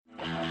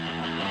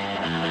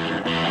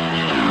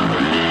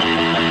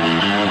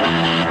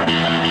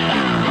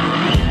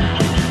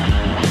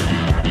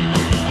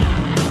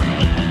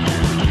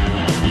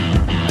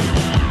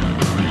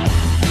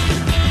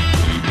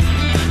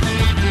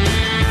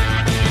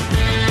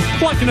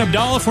Plucking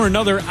Abdallah for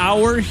another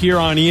hour here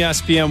on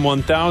ESPN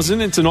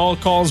 1000. It's an All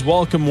Calls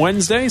Welcome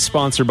Wednesday,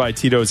 sponsored by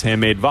Tito's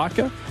Handmade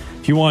Vodka.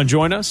 If you want to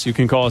join us, you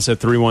can call us at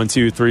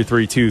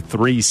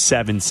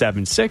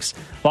 312-332-3776. A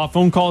lot of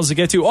phone calls to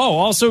get to. Oh,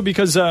 also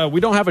because we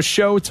don't have a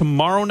show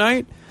tomorrow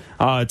night.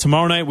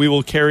 Tomorrow night we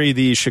will carry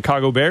the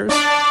Chicago Bears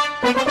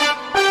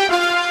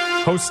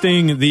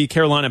hosting the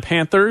Carolina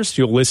Panthers.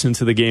 You'll listen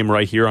to the game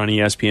right here on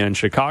ESPN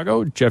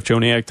Chicago. Jeff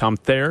Joniak, Tom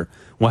Thayer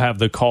will have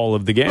the call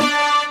of the game.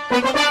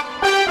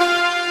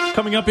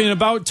 Coming up in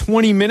about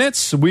 20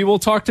 minutes, we will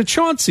talk to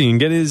Chauncey and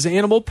get his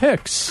animal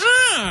picks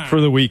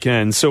for the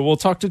weekend. So we'll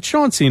talk to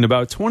Chauncey in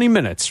about 20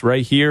 minutes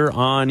right here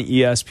on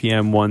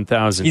ESPN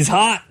 1000. He's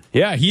hot.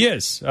 Yeah, he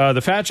is. The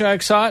Fat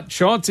Jack's hot.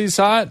 Chauncey's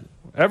hot.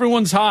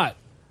 Everyone's hot.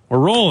 We're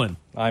rolling.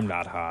 I'm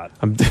not hot.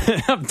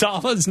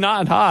 Abdallah's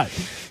not hot.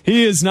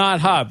 He is not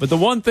hot. But the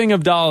one thing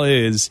Abdallah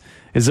is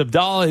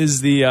Abdallah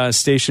is the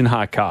station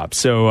hot cop.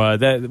 So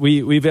that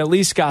we've at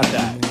least got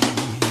that.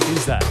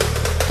 Who's that?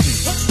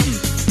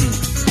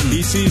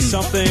 He sees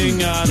something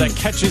that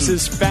catches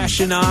his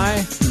fashion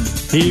eye.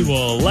 He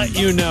will let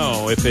you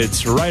know if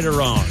it's right or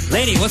wrong.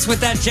 Lady, what's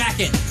with that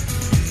jacket?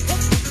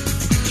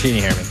 She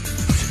didn't hear me.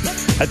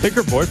 I think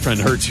her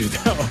boyfriend heard you,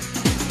 though.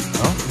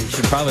 Well, you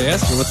should probably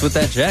ask her what's with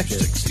that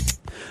jacket.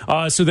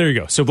 So there you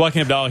go. So Black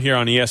and Abdallah here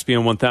on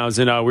ESPN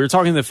 1000. We were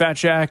talking to the Fat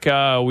Jack.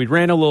 We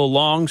ran a little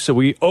long, so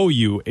we owe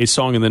you a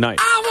song of the night.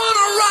 I want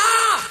to rock!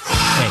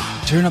 Hey,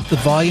 turn up the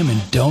volume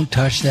and don't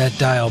touch that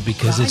dial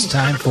because it's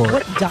time for...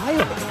 What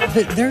dial?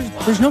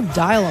 There's no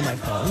dial on my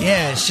phone.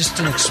 Yeah, it's just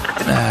an...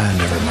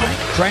 never mind.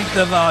 Crank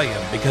the volume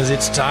because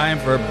it's time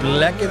for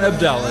Black and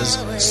Abdallah's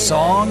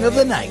Song of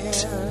the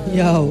Night.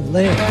 Yo,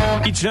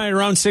 later. Each night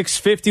around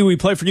 6:50, we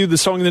play for you the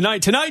song of the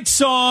night. Tonight's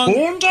song...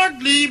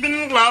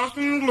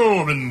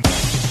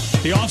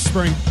 The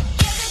Offspring.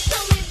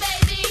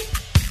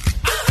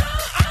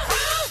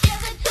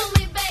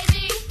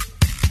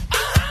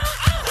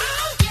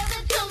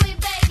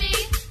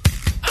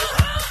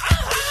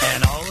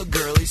 And all the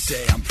girlies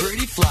say I'm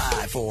pretty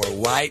fly for a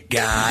white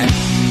guy.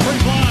 Pretty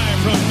Fly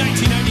from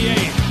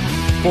 1998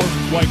 for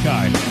White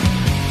Guy.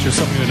 It's your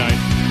song of the night.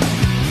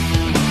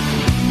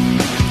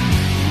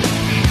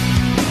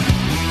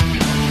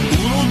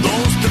 1, 2,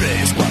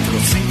 3, 4,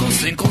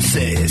 5,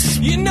 6.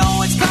 You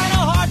know it's kind of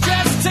hard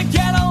just to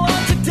get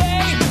along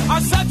today. Our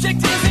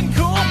subject isn't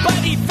cool, but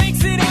he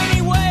fakes it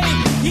anyway.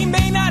 He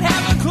may not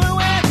have a clue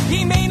and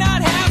he may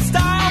not have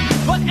style,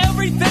 but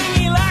everything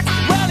he lacks,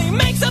 well, he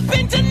makes up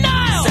in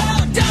denial. So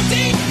don't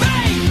debate,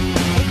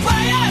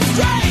 play it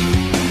straight.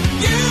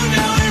 You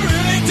know he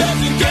really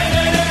doesn't get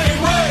it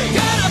anyway.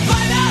 Gotta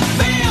play that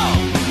feel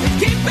and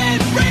keep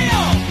it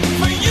real.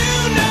 For you,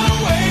 no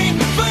way,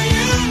 for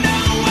you, no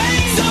way.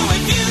 So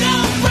if you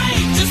don't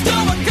break, just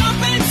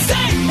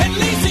overcompensate. At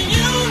least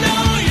you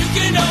know you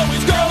can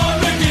always go on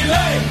Ricky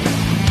Lake.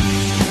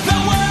 The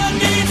world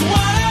needs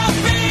one of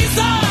these.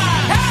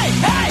 Hey,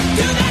 hey,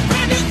 do that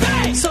brand new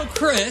thing. So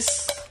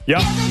Chris,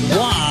 Yep.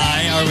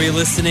 why are we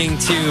listening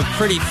to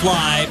Pretty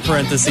Fly,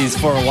 parentheses,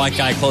 for a white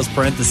guy, close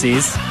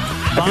parentheses,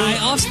 by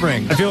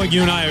Offspring? I feel like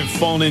you and I have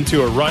fallen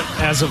into a rut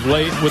as of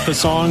late with the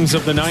songs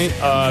of the night.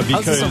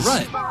 Because, How's this a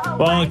rut?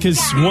 Well, because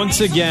once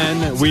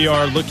again, we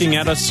are looking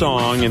at a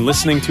song and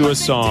listening to a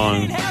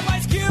song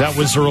that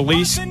was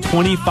released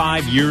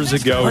 25 years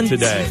ago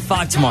today.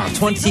 25 tomorrow.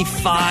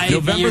 25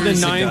 November the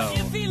years 9th,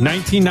 ago.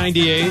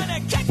 1998,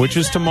 which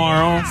is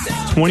tomorrow,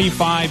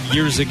 25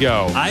 years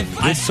ago.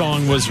 This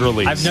song was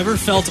released. I've never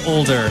felt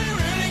older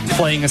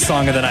playing a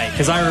song of the night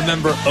because I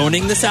remember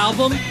owning this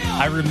album.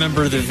 I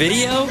remember the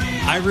video.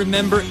 I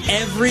remember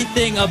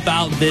everything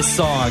about this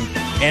song.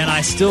 And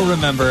I still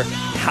remember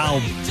how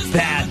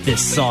bad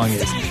this song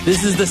is.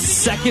 This is the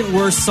second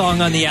worst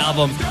song on the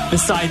album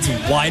besides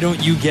Why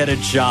Don't You Get a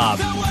Job?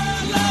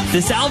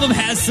 This album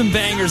has some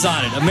bangers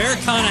on it.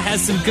 Americana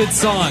has some good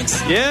songs.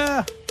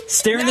 Yeah.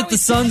 Staring at the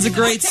Sun's a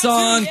great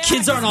song.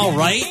 Kids Aren't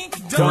Alright,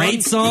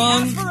 great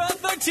song.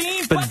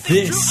 But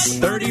this,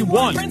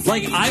 31.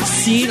 like, I've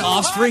seen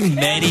Offspring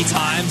many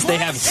times. They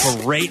have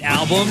great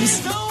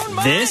albums.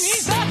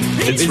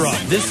 It's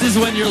rough. This is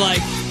when you're like,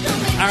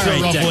 all It's a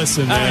right, rough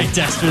listen, all man. right,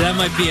 Dexter, that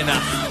might be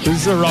enough. This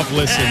is a rough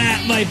listen.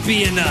 That might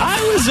be enough.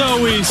 I was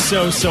always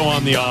so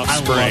on the I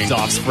Offspring. loved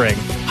Offspring.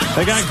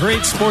 They got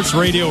great sports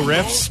radio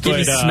riffs, Give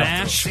me but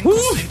Smash. All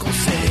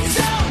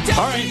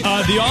right,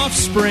 the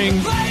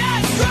Offspring.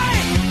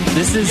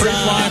 This is Pretty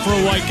Fly for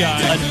a White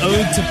Guy. an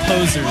ode to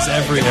posers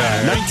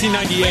everywhere.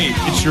 1998.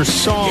 It's your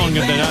song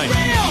of the night.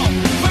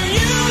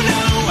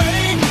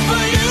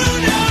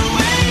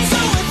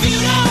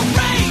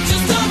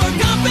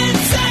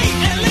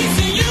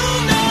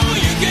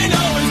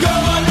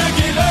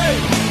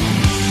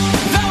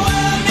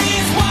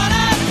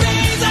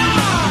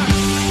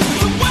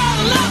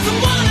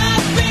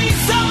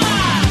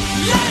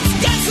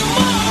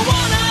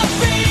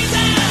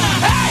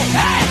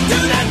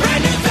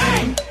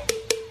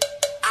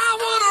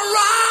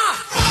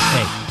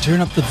 Turn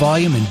up the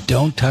volume and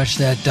don't touch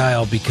that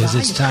dial because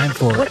it's time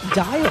for... What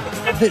dial?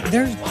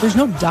 There's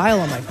no dial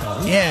on my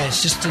phone. Yeah,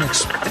 it's just never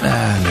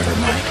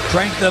mind.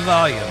 Crank the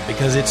volume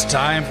because it's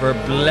time for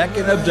Bleck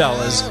and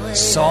Abdallah's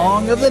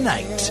Song of the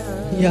Night.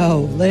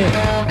 Yo, lit.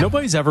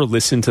 Nobody's ever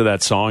listened to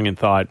that song and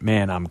thought,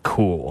 man, I'm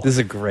cool. This is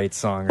a great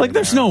song. Like,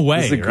 there's no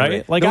way,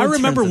 right? Like, I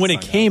remember when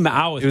it came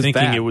out thinking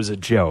bad. it was a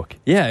joke.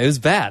 Yeah, it was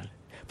bad.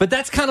 But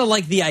that's kind of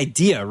like the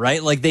idea,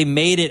 right? Like, they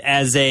made it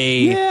as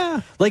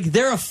like,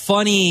 they're a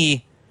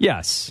funny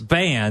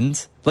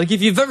band. Like,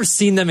 if you've ever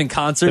seen them in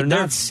concert, they're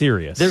not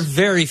serious. They're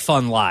very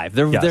fun live.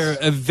 They're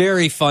a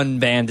very fun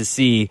band to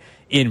see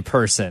in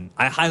person.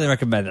 I highly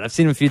recommend it. I've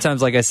seen them a few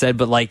times, like I said,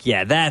 but like,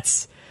 yeah,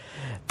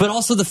 but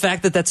also the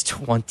fact that that's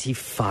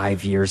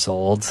 25 years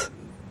old.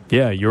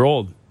 Yeah, you're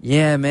old.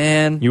 Yeah,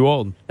 man. You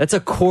old. That's a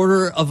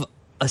quarter of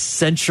a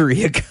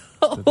century ago.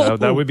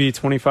 That would be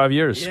 25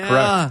 years.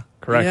 Yeah.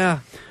 Correct. Yeah.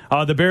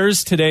 The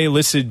Bears today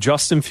listed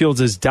Justin Fields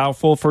as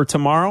doubtful for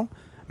tomorrow.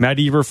 Matt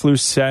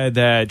Eberflus said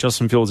that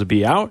Justin Fields would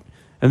be out,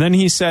 and then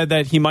he said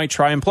that he might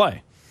try and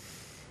play.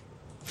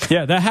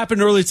 Yeah, that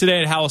happened earlier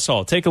today at Hallis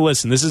Hall. Take a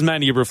listen. This is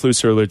Matt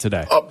Eberflus earlier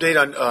today.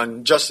 Update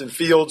on Justin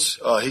Fields.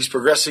 He's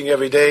progressing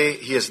every day.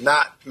 He is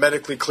not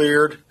medically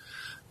cleared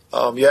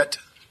yet,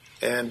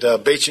 and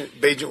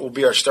Bajent will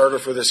be our starter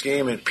for this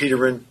game, and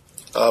Peterman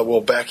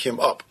will back him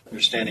up.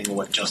 Understanding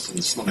what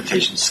Justin's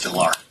limitations still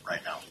are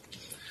right now.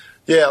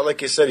 Yeah,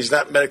 like I said, he's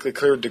not medically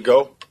cleared to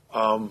go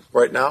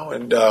right now,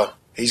 and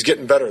he's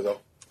getting better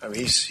though. I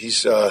mean,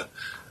 he's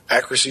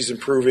accuracy's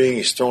improving.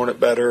 He's throwing it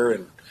better,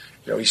 and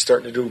he's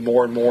starting to do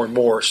more and more and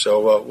more.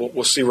 So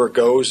we'll see where it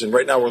goes. And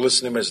right now we're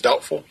listing him as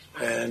doubtful,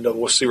 and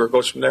we'll see where it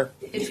goes from there.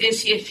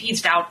 If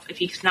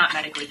he's not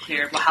medically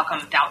cleared, well, how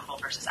come doubtful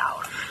versus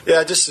out?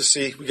 Yeah, just to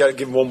see. We got to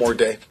give him one more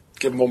day.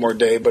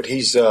 But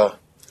he's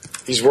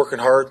working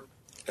hard,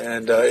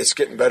 and it's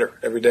getting better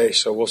every day.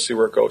 So we'll see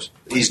where it goes.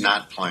 He's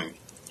not playing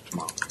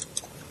tomorrow.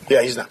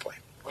 Yeah, he's not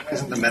playing. What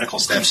hasn't the medical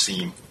staff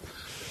seen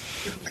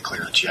given the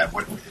clearance yet?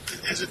 What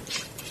is it?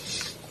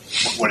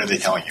 What are they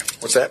telling you?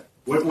 What's that?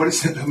 What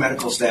is the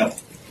medical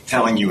staff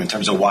telling you in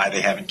terms of why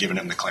they haven't given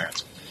him the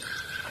clearance?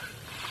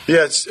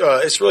 Yeah,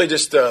 it's really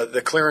just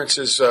the clearance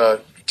is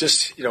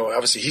just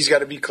obviously he's got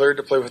to be cleared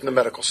to play with the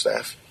medical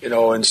staff,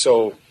 and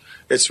so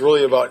it's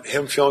really about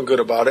him feeling good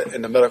about it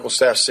and the medical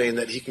staff saying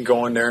that he can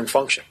go in there and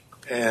function,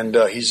 and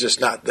he's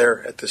just not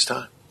there at this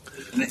time.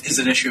 Is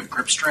it an issue of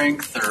grip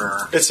strength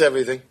or? It's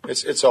everything.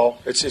 It's all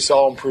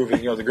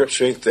improving. The grip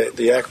strength,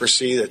 the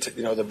accuracy,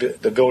 the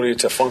ability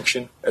to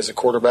function as a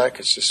quarterback.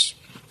 It's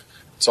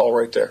all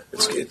right there.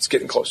 It's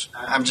getting close.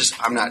 I'm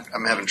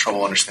having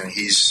trouble understanding.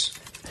 He's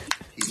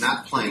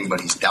not playing,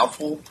 but he's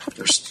doubtful.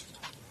 Is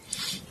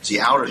he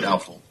out or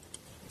doubtful?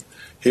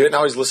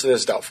 Now he's listed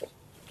as doubtful.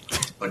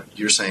 But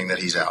you're saying that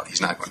he's out.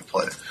 He's not going to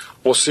play.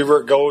 We'll see where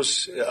it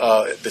goes.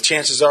 The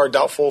chances are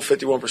doubtful,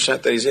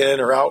 51% that he's in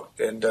or out,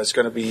 and it's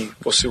going to be.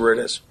 We'll see where it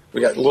is.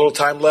 We got a little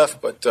time left,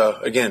 but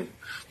again,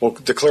 we'll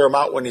declare him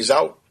out when he's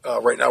out.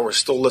 Right now, we're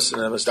still listing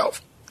him as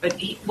doubtful.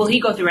 But will he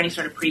go through any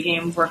sort of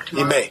pregame work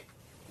tomorrow?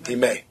 He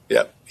may.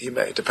 Yep, he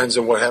may. It depends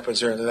on what happens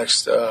here in the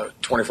next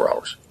 24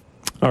 hours.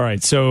 All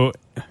right, so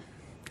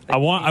I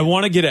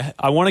want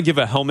to give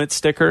a helmet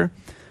sticker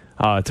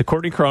to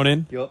Courtney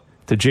Cronin,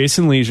 to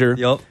Jason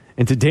Leisure,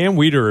 and to Dan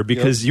Wiederer,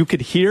 because you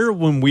could hear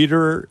when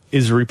Wiederer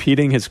is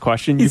repeating his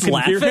question, you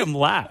can hear him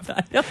laugh.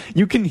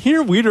 You can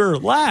hear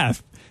Wiederer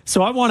laugh.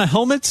 So I want a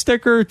helmet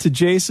sticker to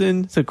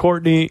Jason, to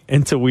Courtney,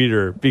 and to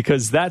Wiederer,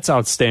 because that's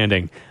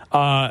outstanding.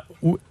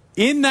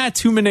 In that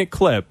 2-minute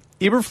clip,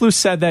 Eberflus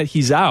said that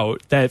he's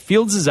out, that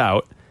Fields is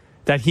out,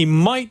 that he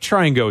might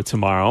try and go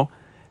tomorrow,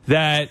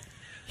 that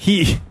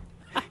he's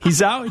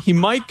out, he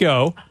might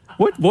go.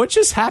 What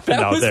just happened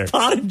out there?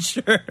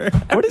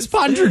 Podger. What is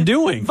Podger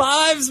doing?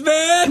 Vibes,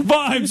 man.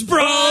 Vibes,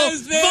 bro.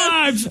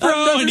 Vibes,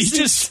 bro. And he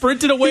just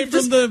sprinted away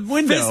from the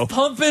window. Fist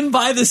pumping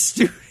by the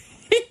studio.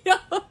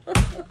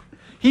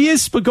 He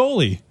is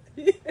Spagoli.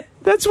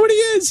 That's what he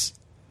is.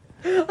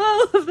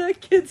 I love that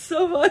kid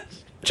so much.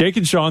 Jake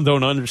and Sean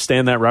don't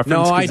understand that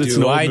reference. No, I it's do.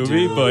 An old I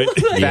movie, do. But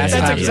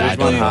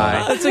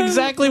that's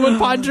exactly what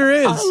Podger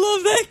is. I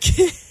love that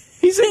kid.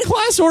 He's in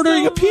class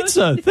ordering a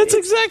pizza. That's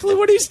exactly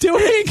what he's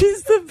doing.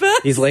 He's the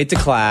best. He's late to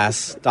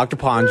class. Dr.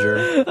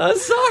 Ponger. I'm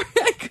sorry,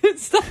 I couldn't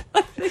stop.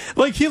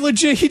 Like he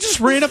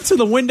just ran up to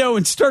the window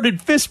and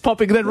started fist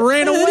pumping, then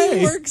ran away.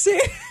 He works here.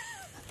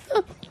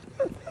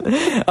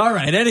 All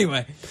right.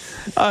 Anyway,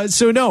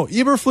 so no,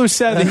 Eberflus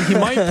said that he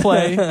might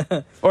play,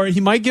 or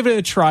he might give it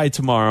a try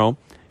tomorrow.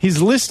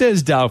 He's listed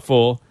as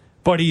doubtful,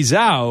 but he's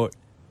out.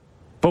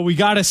 But we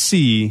got to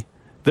see.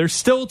 There's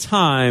still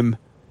time.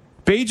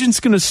 Bajent's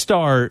going to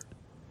start,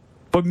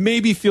 but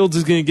maybe Fields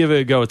is going to give it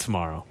a go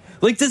tomorrow.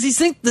 Like, does he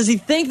think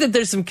that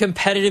there's some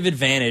competitive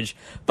advantage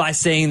by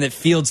saying that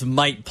Fields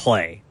might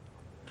play,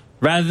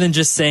 rather than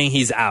just saying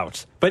he's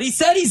out? But he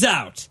said he's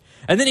out,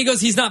 and then he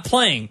goes, he's not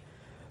playing,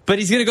 but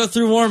he's going to go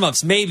through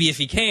warm-ups, maybe if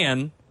he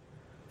can,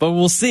 but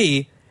we'll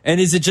see. And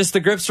is it just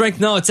the grip strength?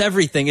 No, it's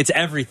everything. It's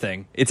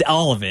everything. It's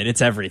all of it.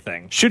 It's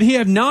everything. Should he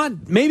have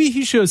not? Maybe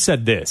he should have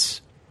said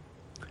this.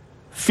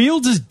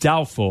 Fields is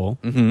doubtful.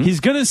 Mm-hmm. He's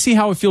going to see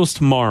how it feels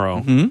tomorrow.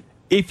 Mm-hmm.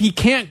 if he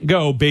can't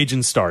go,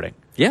 Bajan's starting.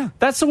 Yeah.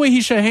 That's the way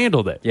he should have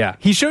handled it. Yeah.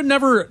 He should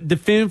never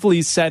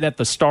definitively said at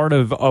the start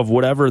of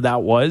whatever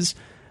that was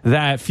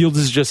that Fields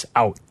is just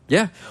out.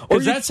 Yeah.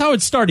 Because that's how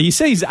it started. He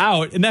says he's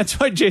out, and that's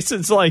why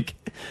Jason's like,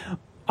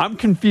 I'm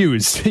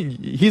confused.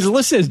 He's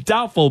listed as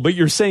doubtful, but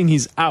you're saying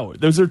he's out.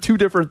 Those are two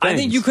different things. I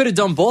think you could have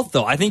done both,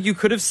 though. I think you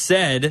could have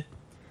said,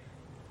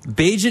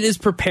 Bajan is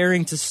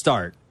preparing to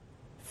start.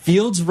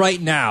 Fields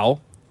right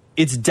now,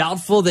 it's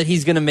doubtful that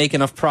he's going to make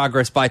enough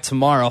progress by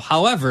tomorrow.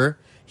 However,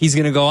 he's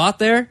going to go out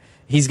there.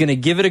 He's going to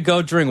give it a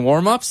go during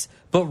warm-ups.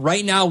 But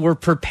right now, we're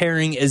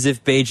preparing as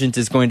if Bajan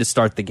is going to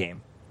start the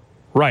game.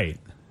 Right.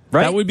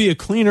 That would be a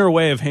cleaner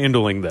way of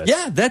handling this.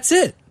 Yeah, that's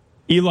it.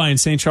 Eli in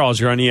St. Charles,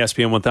 you're on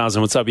ESPN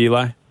 1000. What's up,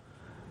 Eli?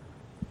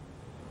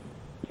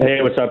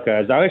 Hey, what's up,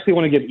 guys? I actually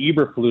want to give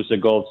Eberflus a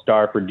gold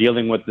star for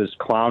dealing with this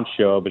clown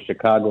show of a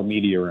Chicago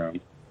media room.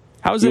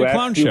 How is it a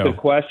clown show? You ask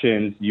stupid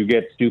questions, you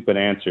get stupid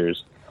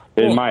answers,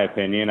 in my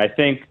opinion. I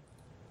think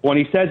when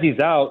he says he's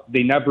out,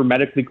 they never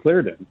medically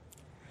cleared him.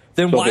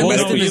 Then why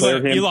list him as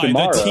Eli,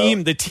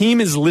 the team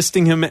is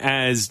listing him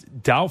as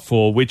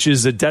doubtful, which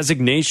is a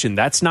designation.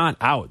 That's not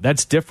out.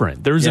 That's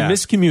different. There's a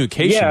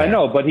miscommunication. Yeah, there. I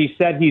know, but he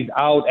said he's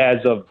out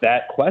as of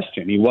that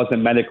question. He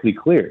wasn't medically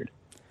cleared.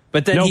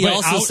 But then he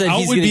also said out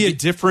he's would going be a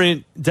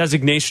different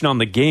designation on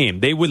the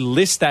game. They would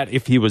list that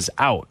if he was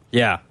out.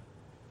 Yeah.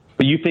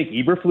 But you think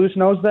Eberflus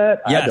knows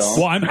that? Yes. I don't.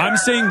 Well, I'm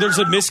saying there's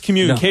a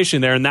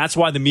miscommunication there, and that's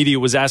why the media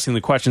was asking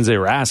the questions they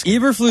were asking.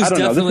 Eberflus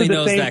definitely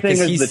knows this is the same that because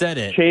thing he as the said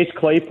it. Chase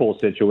Claypool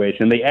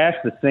situation. They ask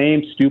the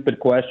same stupid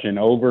question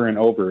over and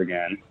over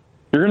again.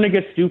 You're going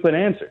to get stupid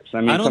answers.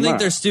 I mean, I don't think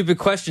they're stupid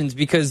questions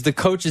because the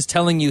coach is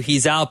telling you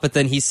he's out, but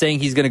then he's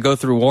saying he's going to go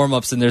through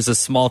warm-ups and there's a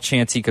small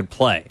chance he could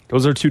play.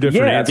 Those are two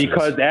different answers. Yeah,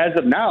 because as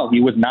of now, he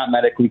was not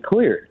medically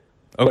cleared.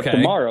 Okay. But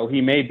tomorrow, he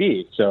may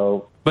be.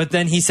 So, but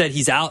then he said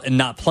he's out and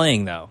not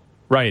playing, though.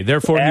 Right,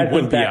 therefore he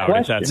wouldn't be out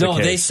if that's the case.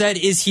 No, they said,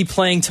 is he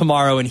playing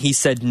tomorrow? And he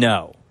said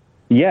no.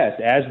 Yes,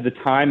 as the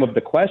time of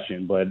the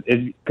question, but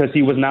because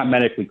he was not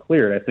medically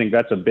cleared, I think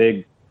that's a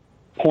big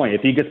point.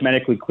 If he gets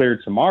medically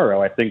cleared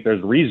tomorrow, I think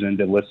there's reason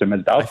to list him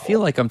as doubtful. I feel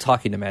like I'm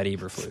talking to Matt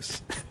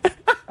Eberflus.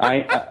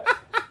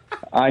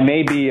 I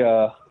may be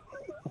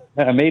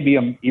maybe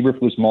I'm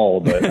Eberflus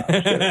mole, but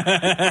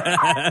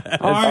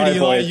all right,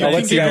 Eli, you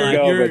can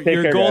give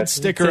your gold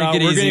sticker out.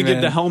 We're going to give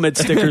the helmet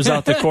stickers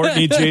out to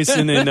Courtney,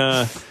 Jason,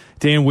 and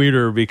Dan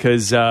Weeder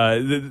because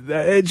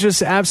it's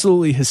just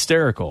absolutely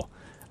hysterical.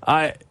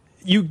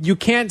 You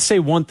can't say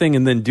one thing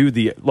and then do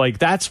the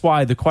that's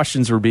why the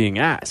questions were being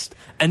asked.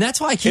 And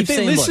that's why I keep saying,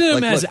 if they listed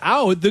him as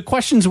out, the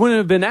questions wouldn't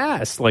have been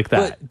asked like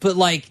that. But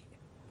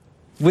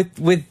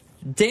with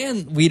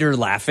Dan Weeder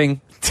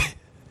laughing,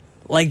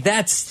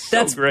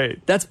 that's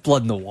great. That's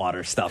blood in the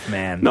water stuff,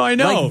 man. No, I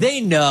know. They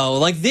know.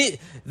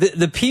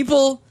 The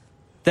people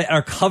that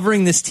are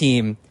covering this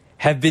team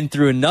have been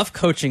through enough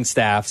coaching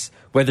staffs,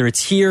 whether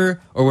it's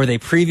here or where they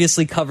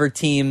previously covered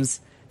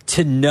teams,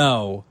 to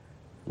know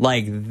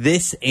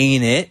this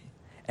ain't it,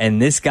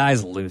 and this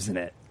guy's losing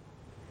it.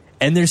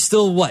 And there's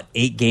still,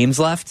 8 games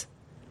left?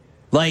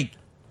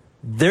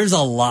 There's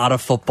a lot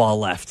of football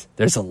left.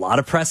 There's a lot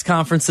of press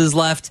conferences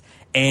left.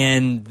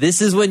 And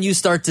this is when you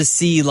start to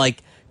see,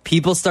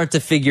 people start to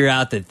figure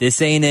out that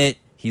this ain't it.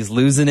 He's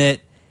losing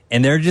it.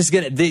 And they're just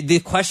going to, the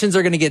questions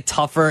are going to get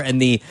tougher.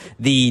 And the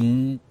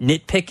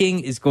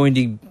nitpicking is going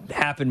to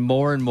happen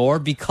more and more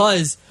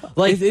because,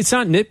 it's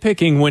not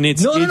nitpicking when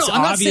it's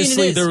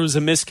obviously there was a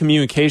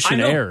miscommunication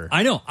error.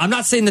 I know. I'm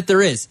not saying that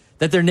there is,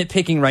 that they're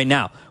nitpicking right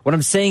now. What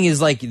I'm saying is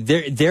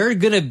they're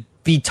going to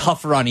be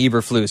tougher on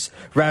Eberflus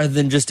rather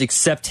than just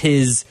accept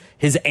his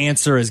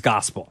answer as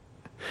gospel.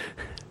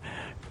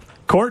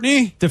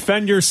 Courtney,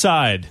 defend your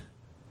side.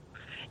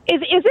 Is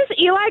this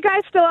Eli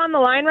guy still on the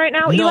line right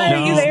now? No, Eli,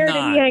 are you there? Or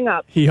did he hang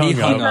up? He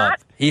hung up.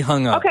 He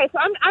hung up. Okay, so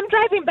I'm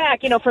driving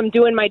back, from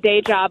doing my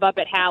day job up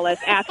at Hallis,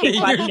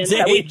 asking questions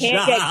that we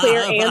can't get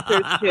clear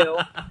answers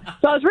to.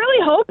 So I was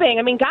really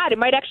hoping, God, it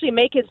might actually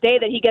make his day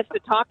that he gets to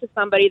talk to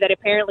somebody that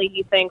apparently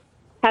he thinks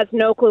has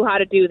no clue how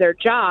to do their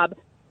job.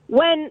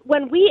 When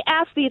we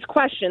ask these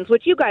questions,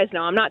 which you guys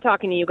know, I'm not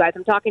talking to you guys,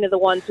 I'm talking to the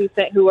ones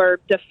who are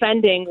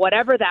defending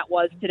whatever that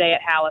was today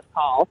at Hallis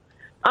Hall.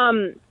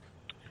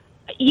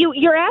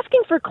 You're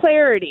asking for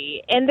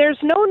clarity, and there's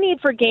no need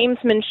for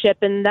gamesmanship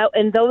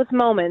in those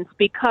moments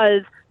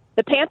because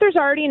the Panthers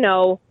already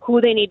know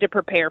who they need to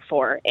prepare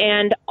for.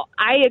 And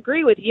I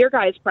agree with your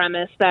guys'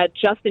 premise that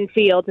Justin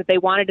Fields, if they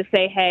wanted to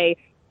say, hey,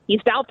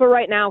 he's doubtful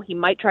right now, he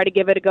might try to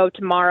give it a go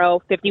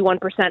tomorrow, 51%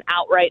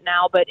 out right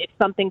now, but if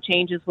something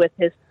changes with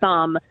his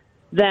thumb,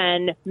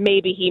 then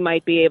maybe he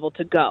might be able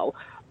to go.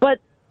 But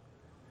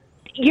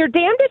you're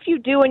damned if you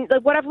do, and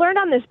what I've learned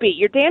on this beat,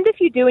 you're damned if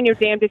you do and you're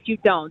damned if you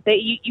don't. This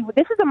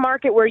is a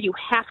market where you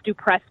have to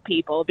press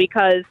people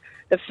because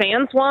the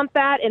fans want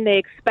that and they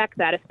expect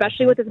that,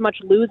 especially with as much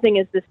losing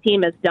as this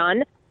team has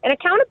done. And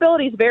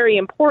accountability is very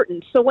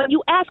important. So when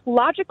you ask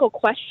logical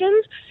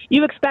questions,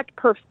 you expect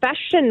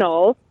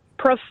professional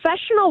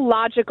professional,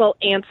 logical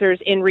answers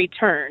in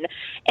return.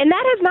 And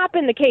that has not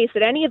been the case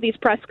at any of these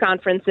press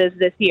conferences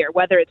this year,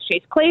 whether it's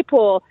Chase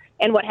Claypool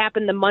and what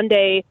happened the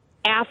Monday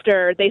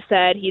after they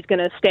said he's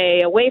going to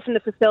stay away from the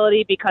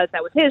facility because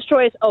that was his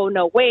choice. Oh,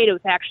 no, wait, it was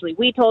actually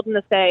we told him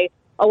to stay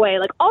away.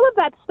 Like, all of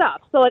that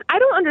stuff. So, like, I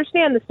don't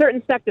understand the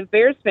certain sect of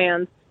Bears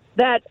fans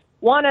that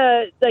want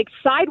to, like,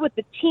 side with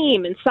the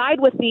team and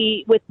side with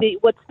the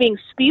what's being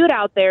spewed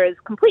out there is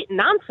complete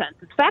nonsense.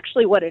 It's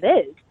factually what it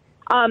is.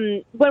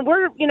 When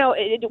we're,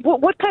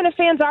 what kind of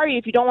fans are you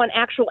if you don't want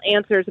actual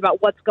answers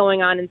about what's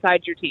going on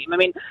inside your team? I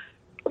mean,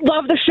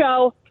 love the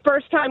show.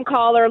 First-time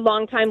caller,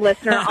 long-time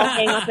listener. I'll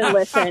hang up and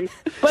listen.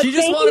 But she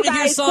just thank wanted you to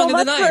hear guys Song so of the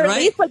much Night, for right? at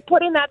least like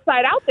putting that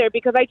side out there,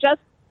 because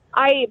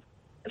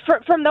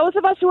from those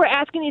of us who are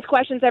asking these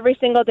questions every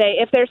single day,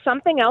 if there's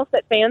something else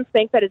that fans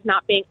think that is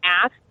not being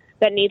asked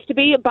that needs to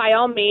be, by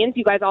all means,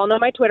 you guys all know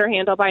my Twitter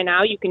handle by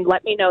now. You can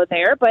let me know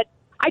there. But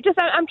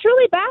I'm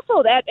truly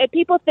baffled at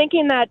people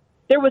thinking that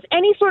there was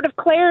any sort of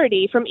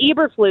clarity from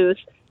Eberflus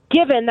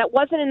given that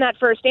wasn't in that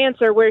first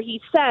answer where he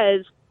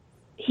says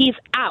he's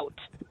out.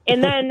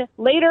 And then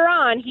later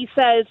on, he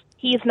says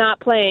he's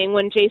not playing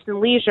when Jason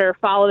Leisure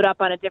followed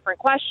up on a different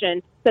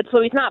question, said,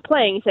 so he's not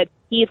playing. He said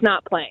he's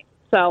not playing.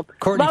 So,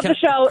 Courtney, love the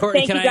show.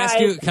 Courtney, Thank you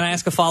guys. Can I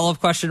ask a follow-up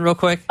question real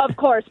quick? Of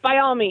course, by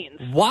all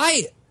means.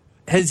 Why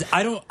has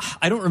I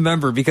don't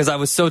remember, because I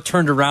was so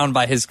turned around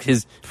by his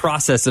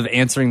process of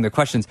answering the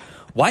questions.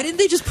 Why didn't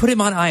they just put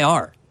him on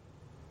IR?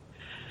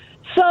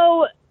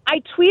 So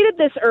I tweeted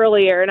this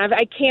earlier, and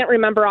I can't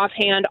remember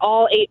offhand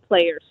all 8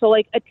 players. So,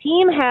 like, a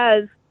team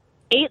has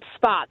 8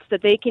 spots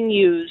that they can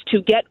use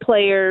to get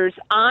players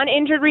on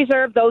injured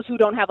reserve, those who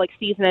don't have, like,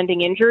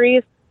 season-ending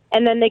injuries,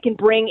 and then they can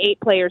bring 8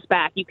 players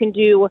back. You can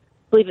do, I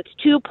believe it's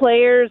 2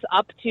 players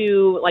up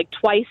to, like,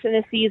 twice in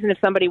a season. If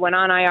somebody went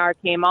on IR,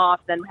 came off,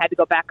 then had to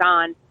go back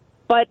on.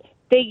 But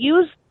they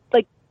use,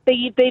 like,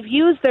 they've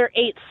used their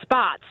 8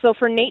 spots. So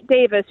for Nate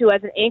Davis, who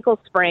has an ankle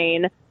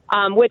sprain,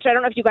 which I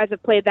don't know if you guys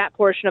have played that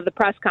portion of the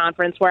press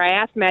conference where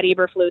I asked Matt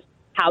Eberflus,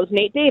 how's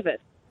Nate Davis?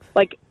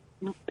 Like,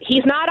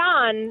 he's not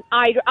on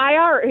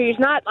IR. He's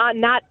not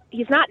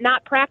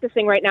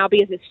practicing right now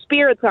because his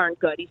spirits aren't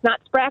good. He's not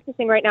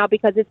practicing right now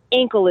because his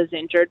ankle is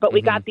injured. But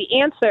we got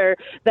the answer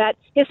that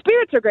his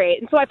spirits are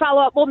great. And so I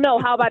follow up, well, no,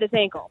 how about his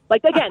ankle?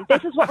 Like, again,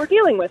 this is what we're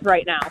dealing with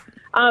right now.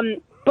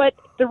 But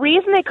the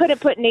reason they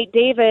couldn't put Nate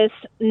Davis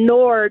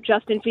nor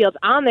Justin Fields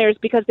on there is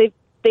because they've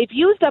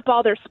used up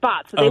all their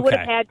spots. So they would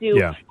have had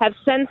to have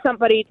sent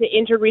somebody to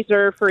injured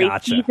reserve for a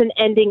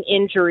season-ending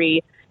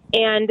injury.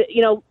 And,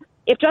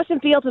 if Justin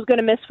Fields was going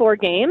to miss 4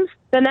 games,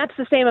 then that's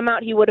the same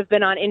amount he would have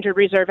been on injured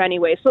reserve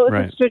anyway. So it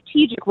was a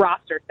strategic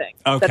roster thing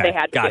that they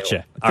had to do.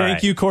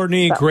 Thank you,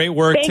 Courtney. Great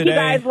work today. Thank you,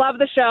 guys. Love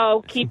the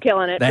show. Keep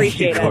killing it.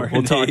 Appreciate it.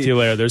 We'll talk to you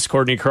later. There's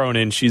Courtney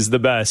Cronin. She's the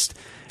best.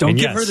 Don't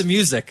give her the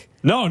music.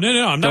 No, I'm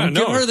not. Don't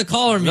give her the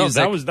caller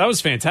music. That was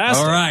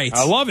fantastic. All right.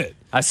 I love it.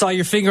 I saw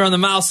your finger on the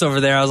mouse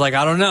over there. I was like,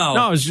 I don't know.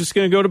 No, I was just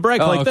going to go to break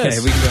like this.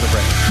 Okay, we can go to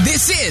break.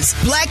 This is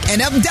Black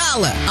and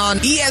Abdallah on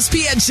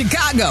ESPN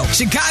Chicago,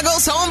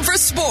 Chicago's home for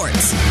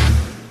sports.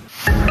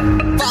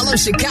 Follow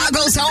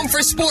Chicago's Home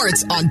for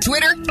Sports on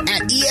Twitter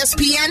at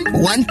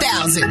ESPN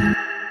 1000.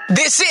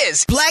 This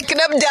is Black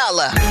and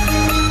Abdallah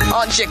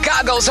on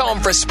Chicago's Home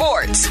for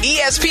Sports,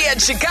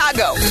 ESPN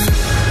Chicago.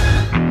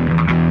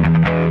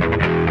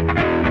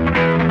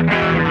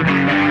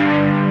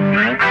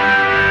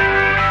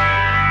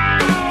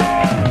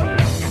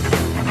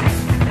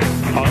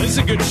 Oh, this is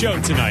a good show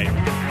tonight.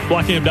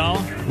 Black and Abdallah,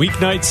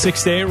 weeknight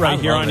 6 to 8 right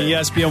here on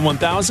ESPN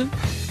 1000,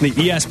 the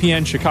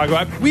ESPN Chicago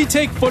app. We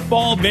take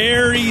football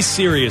very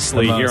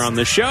seriously here on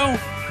the show,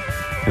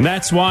 and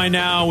that's why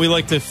now we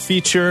like to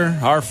feature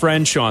our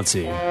friend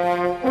Chauncey. Do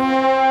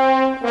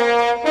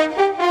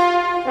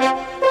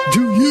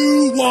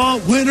you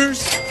want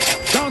winners?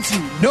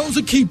 Chauncey knows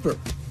a keeper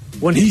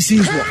when he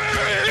sees one.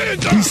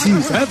 He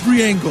sees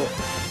every angle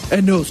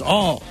and knows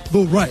all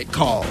the right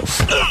calls.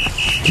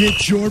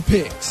 Get your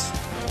picks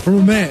from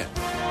a man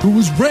who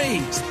was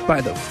raised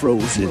by the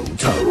frozen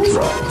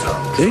tundra.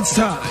 It's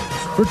time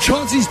for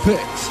Chauncey's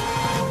Picks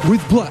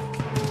with Black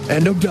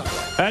and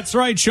Abdallah. That's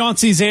right,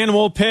 Chauncey's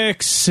Animal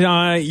Picks.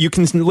 You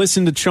can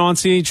listen to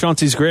Chauncey.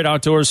 Chauncey's Great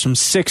Outdoors from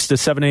 6 to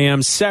 7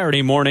 a.m.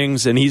 Saturday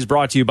mornings, and he's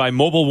brought to you by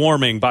Mobile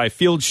Warming, by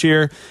Field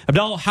Shear.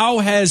 Abdallah, how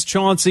has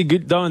Chauncey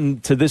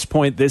done to this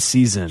point this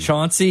season?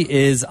 Chauncey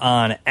is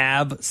on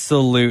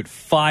absolute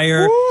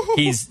fire.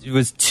 He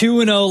was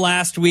 2-0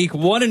 last week,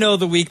 1-0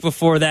 the week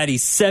before that.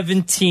 He's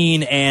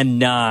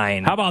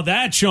 17-9. How about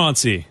that,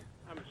 Chauncey?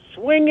 I'm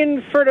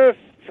swinging for the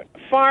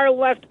far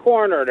left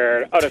corner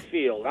there of the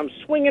field. I'm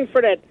swinging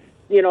for that,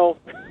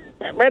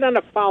 right on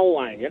the foul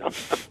line,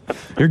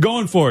 You're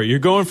going for it. You're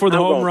going for the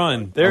home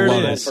run. There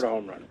it is. For the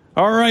home run.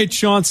 All right,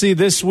 Chauncey,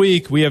 this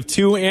week we have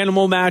 2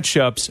 animal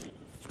matchups.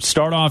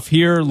 Start off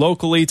here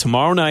locally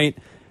tomorrow night,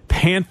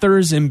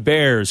 Panthers and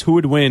Bears. Who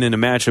would win in a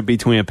matchup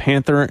between a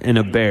Panther and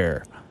a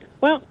Bear?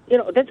 Well,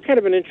 that's kind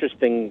of an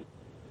interesting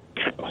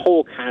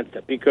whole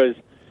concept because,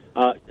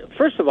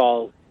 first of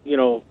all,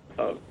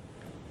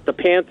 the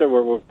the panther,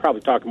 we're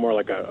probably talking more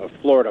like a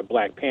Florida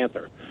black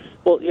panther.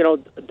 Well,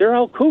 they're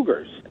all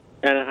cougars.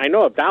 And I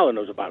know Abdallah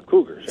knows about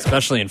cougars.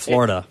 Especially in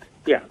Florida.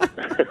 Yeah.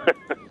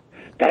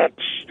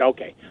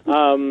 Okay.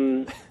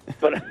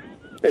 But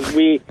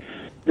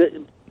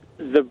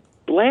the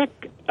Black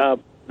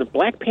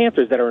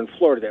Panthers that are in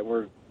Florida, that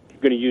we're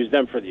going to use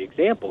them for the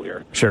example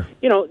here. Sure.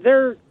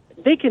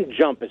 They can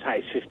jump as high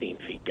as 15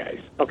 feet, guys.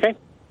 Okay.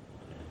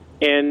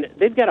 And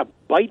they've got a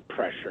bite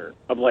pressure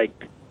of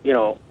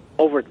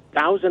over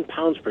 1,000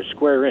 pounds per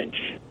square inch.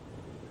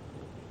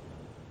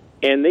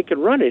 And they can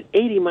run at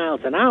 80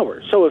 miles an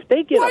hour. So if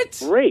they get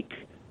a break,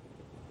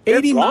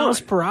 80 miles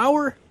per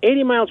hour?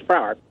 80 miles per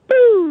hour.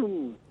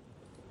 Boom!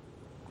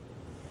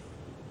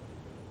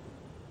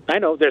 I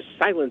know, there's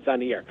silence on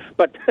the air.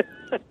 But,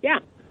 yeah.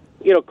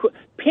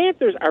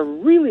 Panthers are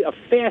really a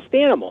fast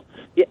animal.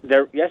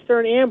 They're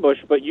in ambush,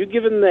 but you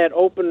give them that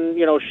open,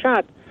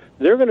 shot,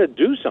 they're going to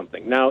do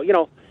something. Now,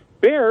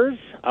 bears,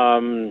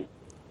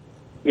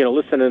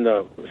 listening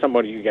to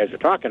somebody you guys are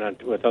talking on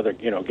with other,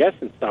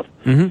 guests and stuff,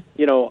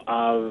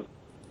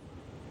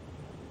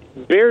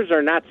 bears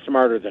are not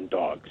smarter than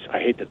dogs. I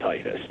hate to tell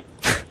you this.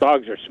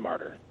 Dogs are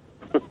smarter.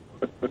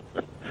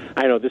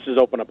 I know, this has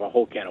opened up a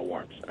whole can of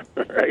worms,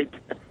 right?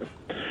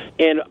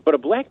 But a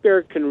black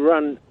bear can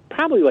run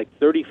probably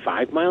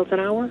 35 miles an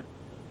hour.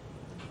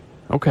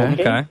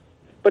 Okay.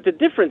 But the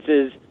difference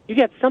is you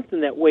got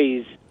something that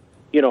weighs,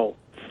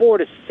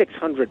 400 to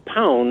 600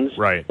 pounds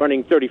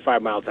running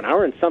 35 miles an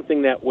hour, and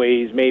something that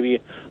weighs maybe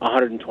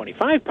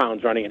 125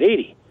 pounds running at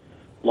 80.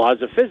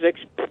 Laws of physics,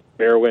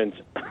 bear wins.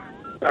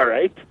 All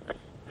right.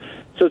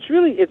 So it's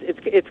really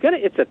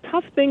it's a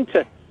tough thing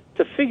to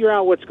figure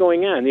out what's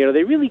going on.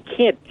 They really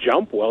can't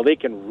jump well. They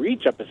can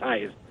reach up as high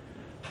as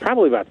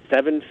probably about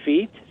 7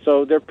 feet.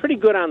 So they're pretty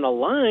good on the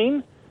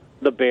line,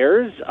 the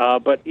bears.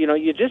 But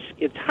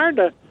it's hard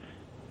to,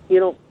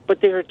 but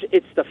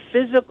it's the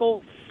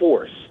physical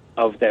force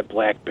of that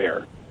black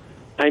bear.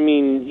 I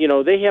mean,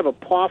 they have a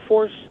paw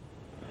force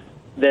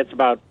that's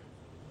about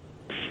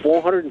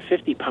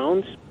 450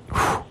 pounds.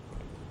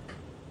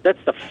 That's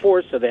the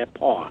force of that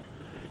paw.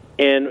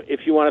 And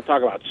if you want to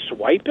talk about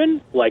swiping,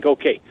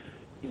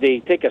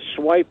 they take a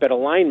swipe at a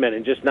lineman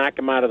and just knock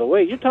him out of the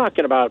way, you're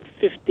talking about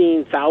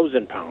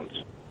 15,000 pounds.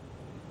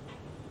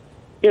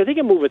 They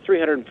can move a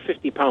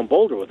 350-pound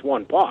boulder with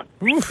one paw.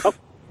 Oh.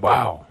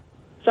 Wow.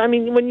 So, I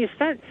mean, when you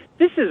start,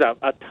 this is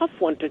a tough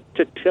one to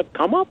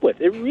come up with.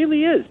 It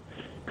really is,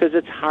 because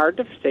it's hard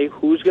to say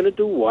who's going to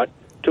do what,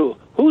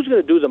 who's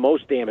going to do the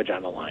most damage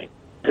on the line,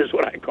 is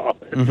what I call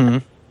it. Mm-hmm.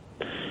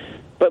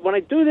 But when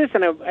I do this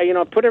and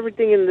I put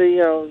everything in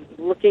the,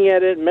 looking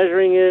at it,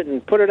 measuring it,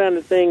 and put it on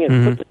the thing,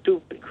 and put the two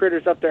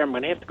critters up there, I'm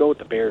going to have to go with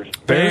the bears.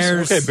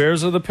 Bears. Okay,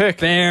 bears are the pick.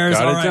 Bears.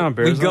 Got all it right. down.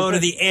 Bears we go to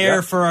the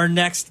air for our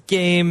next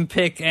game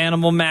pick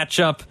animal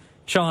matchup.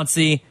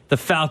 Chauncey, the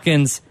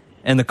Falcons,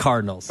 and the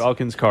Cardinals.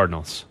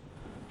 Falcons-Cardinals.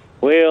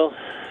 Well,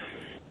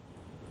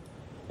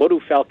 what do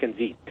Falcons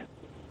eat?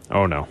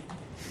 Oh, no.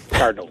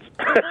 Cardinals.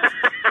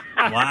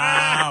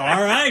 Wow.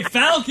 All right,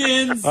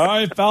 Falcons. All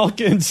right,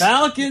 Falcons.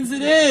 Falcons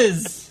it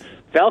is.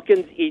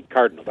 Falcons eat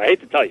Cardinals. I hate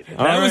to tell you.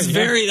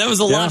 That was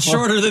a lot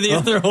shorter than the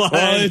other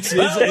line.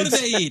 Well, what do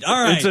they eat?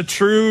 All right. It's a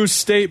true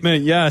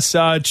statement, yes.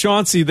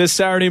 Chauncey, this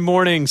Saturday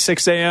morning,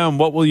 6 a.m.,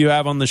 what will you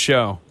have on the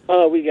show?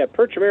 We got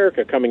Perch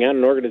America coming on,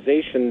 an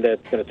organization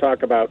that's going to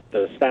talk about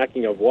the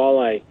stocking of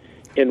walleye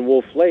in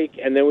Wolf Lake.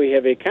 And then we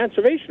have a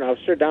conservation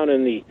officer down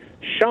in the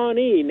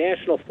Shawnee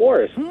National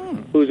Forest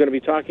who's going to be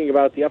talking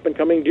about the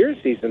up-and-coming deer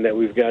season that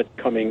we've got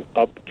coming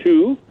up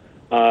to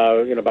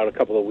in about a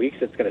couple of weeks.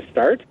 It's going to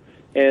start.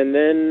 And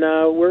then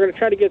we're going to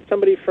try to get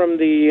somebody from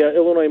the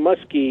Illinois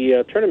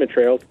Muskie Tournament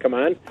Trail to come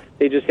on.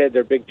 They just had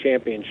their big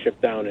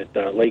championship down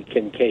at Lake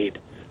Kincaid,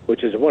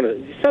 which is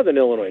Southern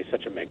Illinois is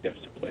such a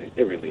magnificent place.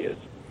 It really is.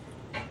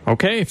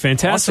 Okay,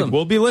 fantastic. Awesome.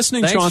 We'll be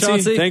listening,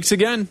 Chauncey. Thanks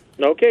again.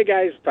 Okay,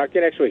 guys. Talk to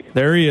you next week.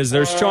 There he is.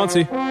 There's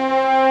Chauncey. Do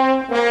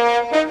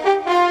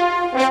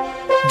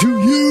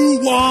you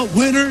want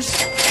winners?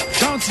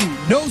 Chauncey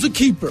knows a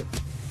keeper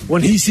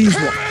when he sees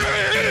one.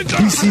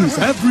 He sees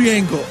every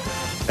angle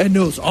and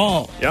knows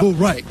all the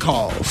right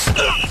calls.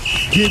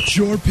 Get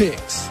your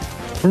picks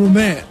from a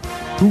man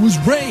who was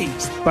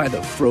raised by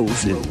the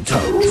frozen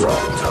tundra.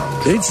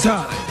 It's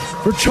time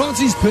for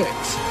Chauncey's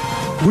Picks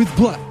with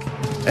Black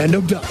and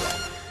Abdallah.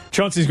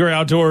 Chauncey's Great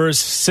Outdoors,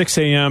 6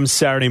 a.m.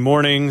 Saturday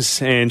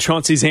mornings. And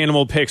Chauncey's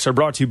Animal Picks are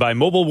brought to you by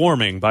Mobile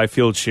Warming by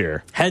Field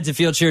Shear. Head to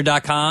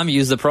FieldShear.com.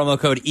 Use the promo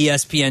code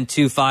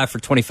ESPN25 for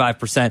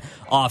 25%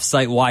 off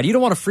site-wide. You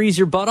don't want to freeze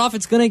your butt off.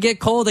 It's going to get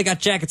cold. They got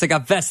jackets. They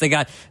got vests. They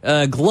got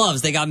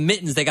gloves. They got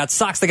mittens. They got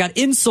socks. They got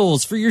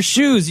insoles for your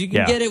shoes. You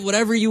can get it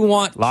whatever you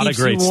want. A lot Keeps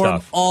of great you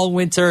warm stuff. all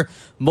winter.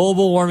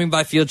 Mobile Warming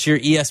by Field Shear,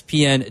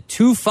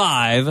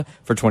 ESPN25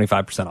 for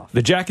 25% off.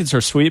 The jackets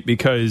are sweet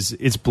because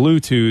it's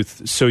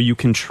Bluetooth, so you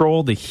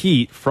control the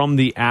heat from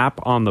the app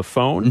on the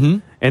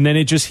phone. And then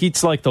it just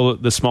heats like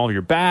the small of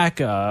your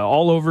back,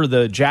 all over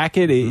the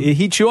jacket. It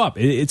heats you up.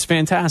 It's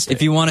fantastic.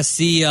 If you want to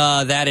see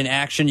that in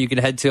action, you can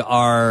head to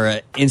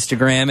our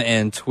Instagram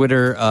and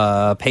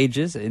Twitter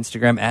pages.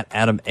 Instagram at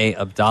Adam A.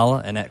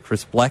 Abdallah and at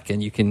Chris Bleck,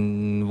 and you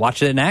can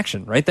watch it in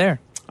action right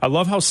there. I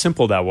love how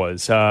simple that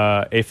was.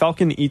 A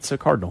falcon eats a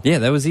cardinal. Yeah,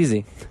 that was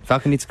easy.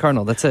 Falcon eats a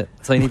cardinal. That's it.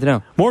 That's all you need to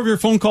know. More of your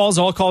phone calls.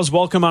 All calls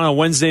welcome on a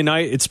Wednesday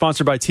night. It's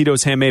sponsored by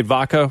Tito's Handmade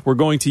Vodka. We're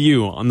going to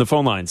you on the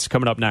phone lines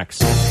coming up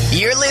next.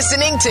 You're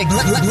listening to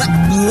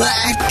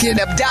Black and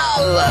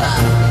Abdallah.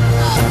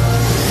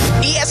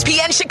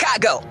 ESPN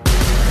Chicago.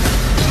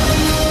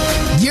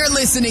 You're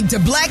listening to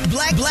Black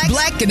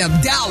and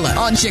Abdallah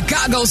on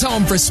Chicago's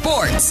home for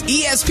sports,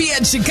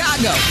 ESPN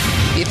Chicago.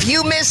 If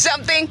you missed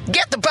something,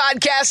 get the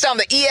podcast on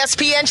the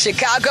ESPN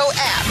Chicago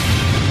app.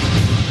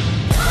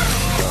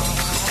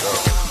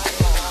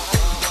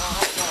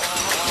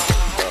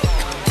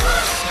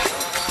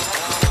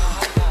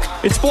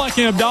 It's Black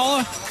and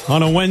Abdallah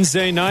on a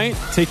Wednesday night,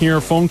 taking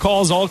your phone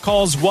calls. All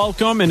calls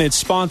welcome, and it's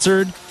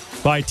sponsored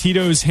by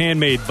Tito's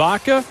Handmade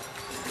Vodka.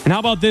 And how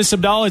about this,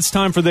 Abdallah? It's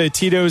time for the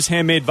Tito's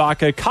Handmade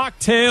Vodka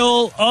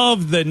cocktail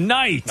of the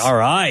night. All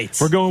right.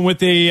 We're going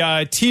with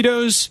a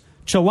Tito's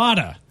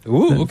Chelada.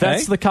 Ooh, okay.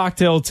 That's the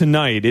cocktail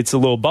tonight. It's a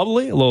little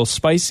bubbly, a little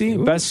spicy,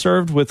 best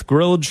served with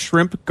grilled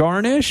shrimp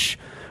garnish.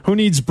 Who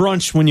needs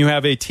brunch when you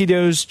have a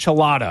Tito's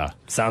Chelada?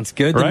 Sounds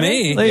good to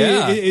me.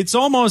 Yeah. It's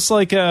almost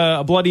like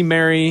a Bloody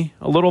Mary,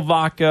 a little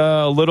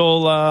vodka, a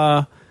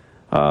little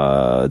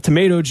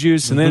tomato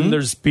juice, and then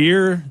there's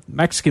beer,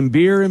 Mexican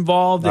beer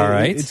involved. All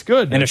right. It's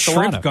good. And a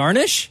shrimp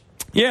garnish?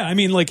 Yeah, I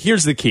mean, like,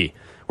 here's the key.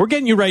 We're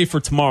getting you ready for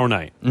tomorrow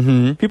night.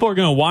 People are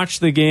going to watch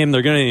the game.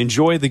 They're going to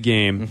enjoy the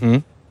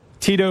game.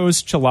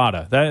 Tito's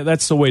Chelada.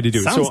 That's the way to do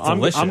it. Sounds So I'm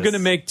delicious. going to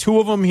make two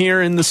of them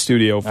here in the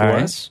studio for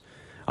us.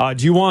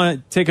 Do you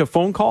want to take a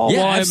phone call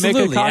while I make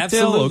a cocktail?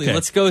 Absolutely. Okay.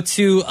 Let's go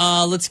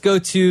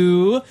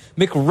to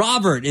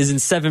McRobert is in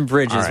Seven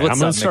Bridges. All right, What's I'm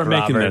gonna up, start McRobert?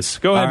 making this.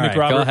 Go ahead, All right,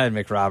 McRobert. Go ahead,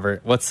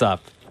 McRobert. What's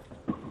up?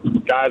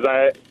 Guys,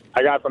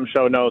 I got some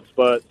show notes,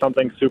 but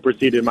something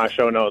superseded my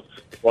show notes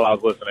while I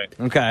was listening.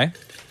 Okay.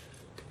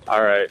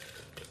 All right.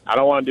 I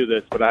don't want to do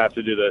this, but I have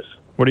to do this.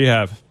 What do you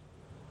have?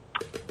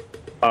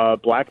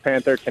 Black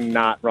Panther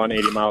cannot run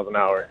 80 miles an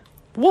hour.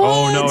 What?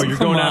 Oh, no, you're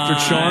Come going after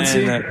on.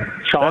 Chauncey?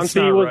 Chauncey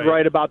not was right.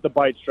 right about the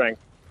bite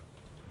strength.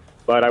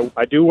 But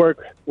I do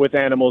work with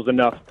animals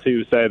enough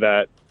to say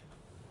that.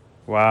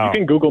 Wow. You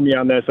can Google me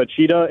on this. A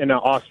cheetah and an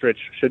ostrich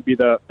should be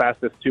the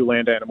fastest two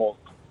land animals.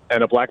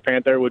 And a Black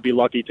Panther would be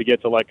lucky to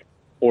get to like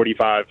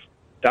 45.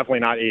 Definitely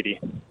not 80.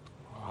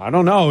 I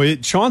don't know.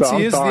 Chauncey So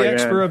I'm is sorry, the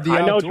expert man. of the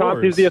I know outdoors.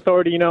 Chauncey's the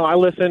authority. You know, I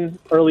listen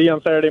early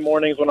on Saturday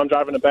mornings when I'm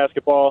driving to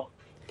basketball.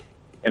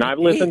 And I've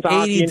listened to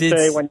Hockey and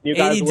Say when you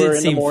guys were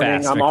in the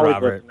morning. I'm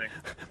always listening.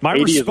 My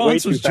 80 is way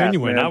response too was fast,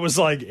 genuine. man. I was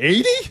like,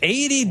 80?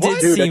 80 Dude,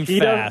 did seem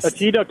fast. A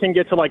cheetah can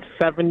get to like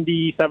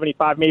 70,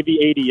 75, maybe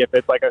 80 if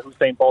it's like a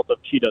Usain Bolt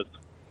of cheetahs.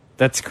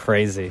 That's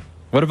crazy.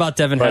 What about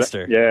Devin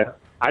Hester? Yeah,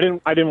 I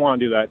didn't want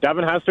to do that.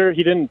 Devin Hester,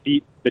 he didn't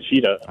beat the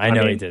cheetah. I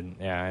know mean, he didn't.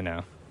 Yeah, I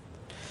know.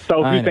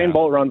 So I Usain know.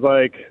 Bolt runs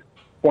like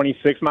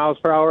 26 miles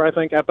per hour, I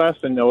think, at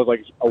best, and it was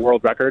like a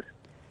world record.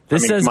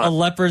 This I mean, says come a on.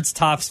 leopard's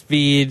top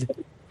speed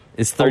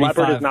is A 35.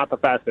 leopard is not the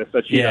fastest.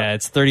 A cheetah. Yeah,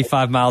 it's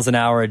 35 miles an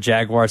hour. A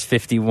jaguar's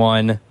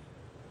 51.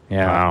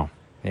 Yeah. Wow.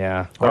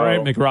 Yeah. All right,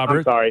 McRobert.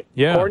 I'm sorry.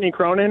 Yeah. Courtney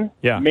Cronin,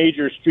 Yeah.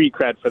 major street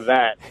cred for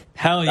that.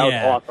 Hell That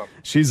yeah. was awesome.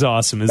 She's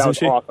awesome, That isn't was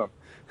she? awesome.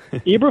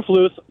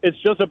 Eberflus, it's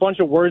just a bunch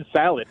of word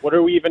salad. What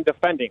are we even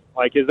defending?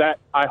 Like, is that?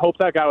 I hope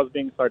that guy was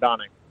being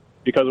sardonic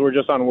because we're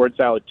just on word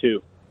salad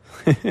too.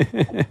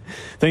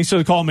 Thanks for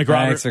the call,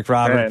 McRobert. Thanks,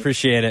 McRobert. Man.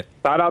 Appreciate it.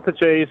 Shout out to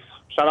Chase.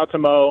 Shout out to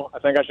Mo. I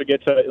think I should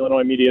get to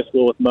Illinois Media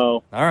School with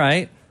Mo. All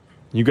right.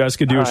 You guys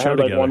could do a I show have,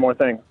 like, together. one more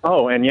thing.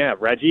 Oh, and yeah,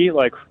 Reggie.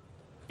 Like,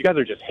 you guys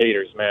are just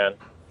haters, man.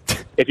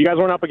 If you guys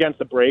weren't up against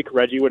the break,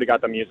 Reggie would have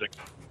got the music.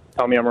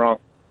 Tell me I'm wrong.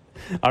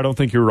 I don't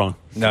think you're wrong.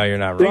 No, you're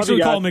not Thanks for wrong.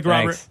 the call,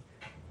 McRobert. Thanks.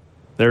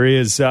 There he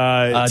is.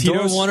 Door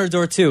Tito's. 1 or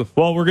door 2?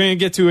 Well, we're going to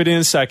get to it in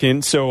a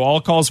second. So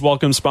all calls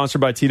welcome, sponsored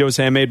by Tito's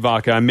Handmade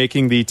Vodka. I'm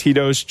making the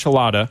Tito's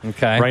Chelada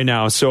right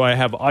now. So I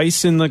have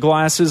ice in the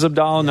glasses,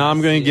 Abdallah. Now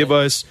I'm going to give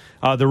us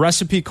the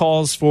recipe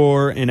calls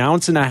for 1.5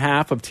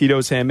 ounces of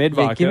Tito's Handmade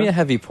Yeah, Vodka. give me a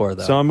heavy pour,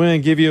 though. So I'm going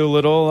to give you a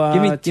little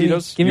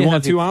Tito's. Give me you a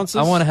want heavy, 2 ounces?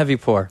 I want a heavy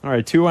pour. All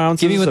right, 2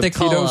 ounces Give me what of they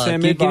call Tito's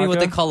Handmade give me what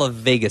Vodka. they call a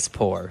Vegas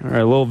pour. All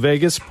right, a little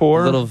Vegas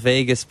pour. A little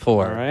Vegas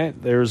pour. All right,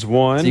 there's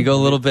one. So you go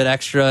a little bit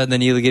extra, and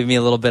then you give me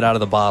a little bit out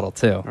of the bottle,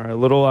 too. All right, a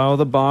little out of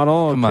the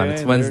bottle. Come on, Okay,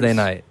 it's Wednesday there's-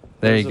 night.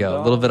 There you there's go.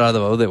 a A little bit out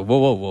of the whoa,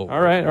 whoa, whoa. All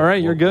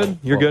right, you're good.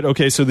 You're good.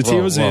 Okay, so the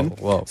Tito's in.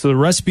 So the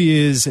recipe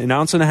is 1.5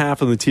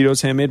 ounces of the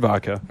Tito's Handmade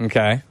Vodka.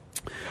 Okay.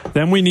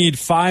 Then we need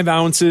 5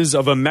 ounces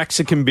of a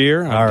Mexican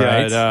beer.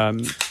 I've got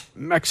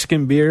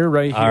Mexican beer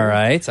right here. All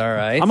right.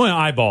 I'm going to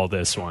eyeball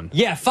this one.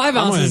 Yeah, 5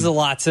 ounces is a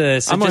lot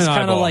to. So I'm just gonna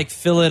kind of eyeball. like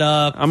fill it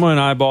up. I'm going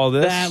to eyeball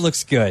this. That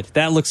looks good.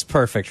 That looks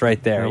perfect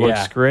right there. That yeah.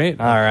 looks great.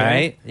 All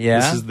right. Yeah.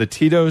 This is the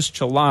Tito's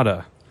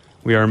Chelada.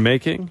 we are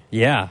making.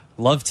 Yeah,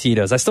 love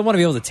Tito's. I still want to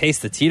be able to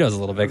taste the Tito's a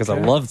little bit because I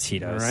love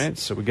Tito's. All right,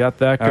 so we got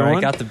that going. All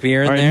right, got the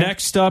beer in All right, there.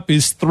 next up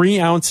is 3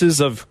 ounces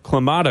of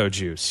Clamato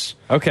juice.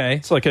 Okay.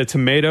 It's like a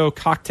tomato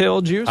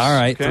cocktail juice. All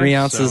right, 3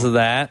 ounces of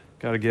that.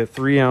 Got to get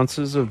 3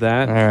 ounces of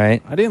that. All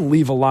right. I didn't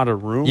leave a lot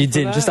of room. You for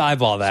didn't. that, Just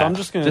eyeball that. So I'm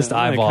just going to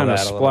eyeball kind of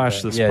that a little splash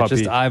bit. this Yeah, puppy.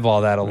 just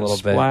eyeball that a little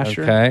bit.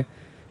 Splasher. Okay.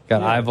 Got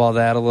to eyeball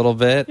that a little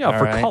bit. Yeah, All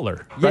for right.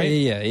 color, Yeah,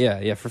 right?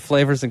 yeah. For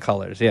flavors and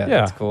colors. Yeah, Yeah.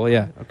 that's cool.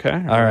 Yeah. Okay.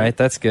 All right,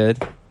 that's good.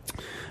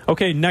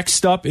 Okay,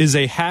 next up is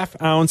a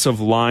 1/2 ounce of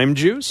lime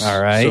juice.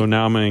 All right. So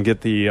now I'm going to get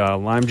the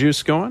lime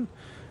juice going.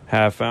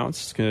 1/2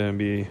 ounce. It's going to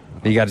be...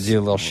 You got to do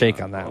a little shake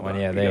on that one.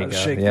 Yeah, there you go.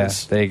 shake Yeah,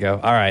 this. there you go.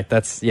 All right,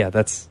 that's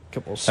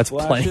Couple that's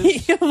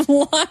splashes. plenty of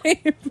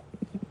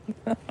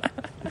lime.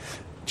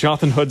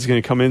 Jonathan Hood's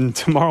going to come in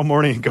tomorrow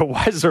morning and go,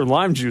 why is there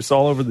lime juice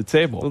all over the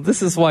table? Well,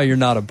 this is why you're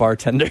not a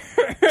bartender.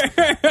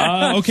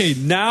 Okay,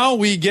 now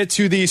we get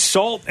to the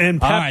salt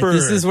and pepper. All right,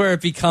 this is where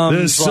it becomes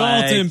the salt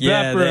like, and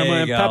yeah, pepper. there I'm you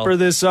going to go. pepper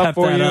this up Pep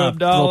for that you, up.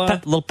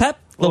 Abdallah. Little pep.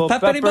 Little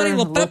pep, anybody?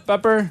 Little pep.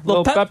 Pepper.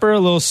 Little pep. pepper. A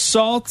little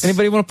salt.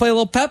 Anybody want to play a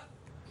little pep?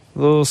 A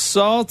little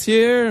salt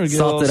here.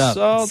 Salt it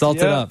up. Salt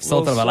it up.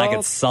 Salt it up. I like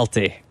it salt.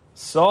 salty.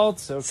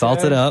 Salt. Okay.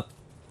 Salt it up.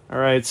 All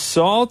right,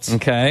 salt.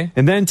 Okay.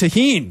 And then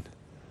tahini.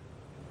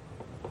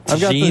 I've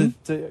got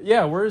Tajin?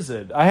 yeah, where is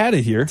it? I had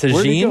it here.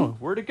 Tajin?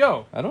 Where'd it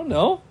go? I don't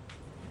know.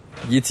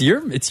 It's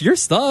your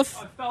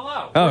stuff. It fell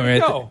out. Oh, Where'd it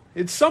right. go?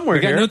 It's somewhere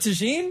We got here. no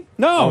tagine?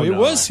 No, Oh, it no.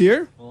 was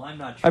here. Well, I'm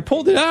not sure. I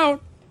pulled it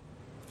out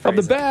of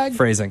the bag.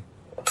 Phrasing.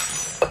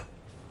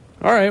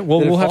 All right, well,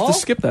 Did it we'll have fall? to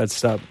skip that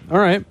step. All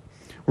right.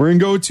 We're going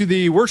to go to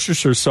the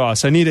Worcestershire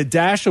sauce. I need a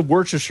dash of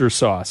Worcestershire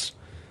sauce.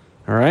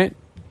 All right.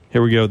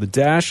 Here we go. The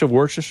dash of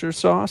Worcestershire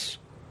sauce.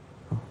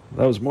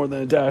 That was more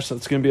than a dash.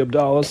 That's going to be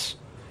Abdallah's.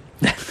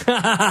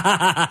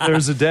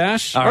 There's a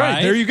dash. All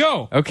right. There you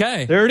go.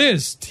 Okay. There it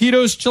is.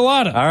 Tito's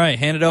Chelada. All right,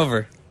 hand it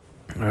over.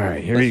 All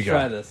right, here Let's you go.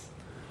 try this.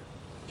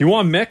 You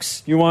want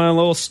mix? You want a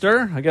little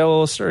stir? I got a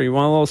little stir. You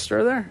want a little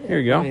stir there? Here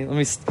you go. Let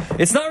me.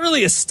 It's not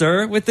really a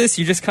stir with this.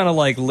 You just kind of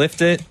like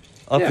lift it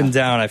up and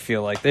down. I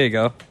feel like. There you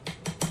go. All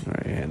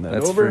right, hand that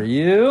That's over. for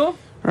you.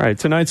 All right,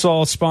 tonight's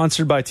all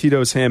sponsored by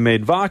Tito's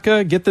Handmade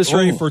Vodka. Get this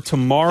ready for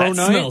tomorrow That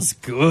night. smells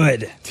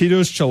good.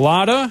 Tito's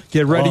Chelada.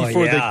 Get ready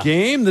for the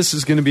game. This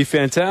is going to be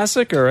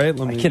fantastic. All right,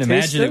 let me I can taste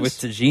imagine it with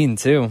this. tagine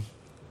too.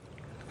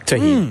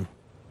 Tahini.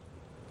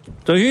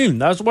 Tahini,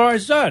 that's what I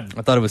said.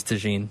 I thought it was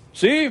tagine.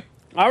 See?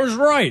 I was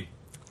right.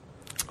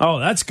 Oh,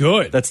 that's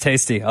good. That's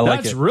tasty. I like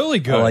it. That's really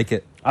good. I like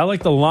it. I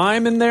like the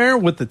lime in there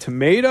with the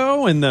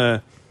tomato and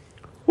the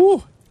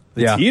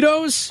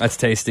Tito's. That's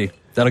tasty.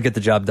 That'll get the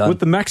job done. With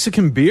the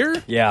Mexican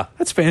beer? Yeah.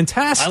 That's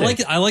fantastic. I like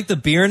it. I like the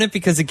beer in it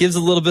because it gives a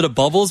little bit of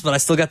bubbles, but I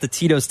still got the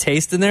Tito's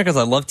taste in there because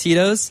I love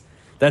Tito's.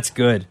 That's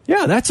good.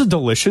 Yeah, that's a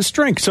delicious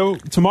drink. So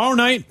tomorrow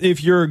night,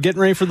 if you're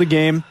getting ready for the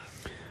game,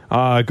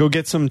 go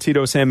get some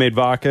Tito's Handmade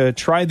Vodka.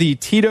 Try the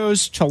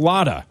Tito's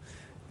Chelada.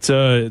 It's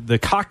the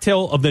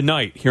cocktail of the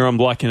night here on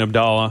Black and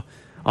Abdallah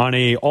on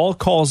a All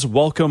Calls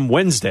Welcome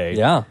Wednesday.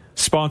 Yeah.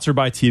 Sponsored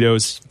by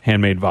Tito's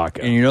Handmade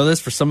Vodka. And you know this,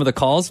 for some of the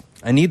calls,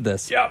 I need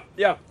this. Yeah.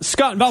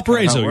 Scott in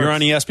Valparaiso, How it you're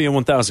on works. ESPN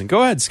 1000.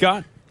 Go ahead,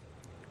 Scott.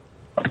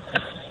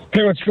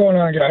 Hey, what's going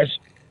on, guys?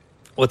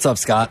 What's up,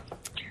 Scott?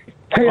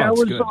 Hey, Oh, I it's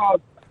was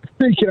good.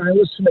 thinking, I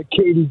listened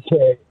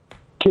to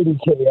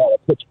KDK out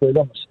of Pittsburgh.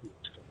 I'm a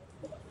Steelers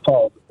fan.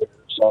 Follow the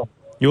Bears, so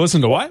You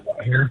listen to what?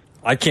 here.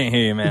 I can't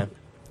hear you, man.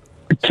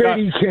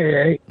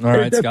 KDK. All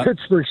right, that's Scott.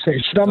 Pittsburgh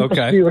station. I'm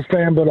Okay. a Steelers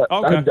fan, but Okay.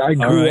 I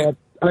All grew right. up.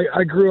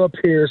 I grew up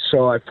here,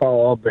 so I follow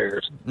all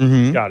Bears.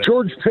 Mm-hmm. Got it.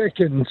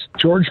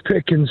 George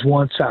Pickens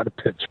once out of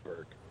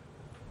Pittsburgh.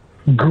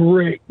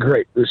 Great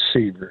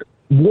receiver.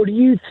 What do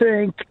you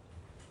think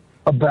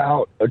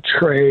about a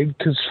trade?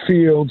 Because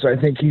Fields, I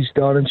think he's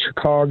done in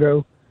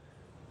Chicago.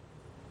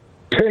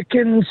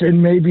 Pickens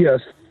and maybe a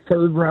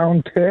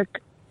third-round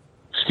pick.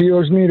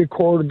 Steelers need a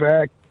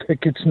quarterback.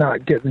 Pickett's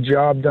not getting the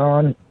job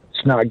done.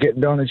 It's not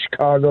getting done in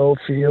Chicago.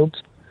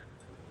 Fields.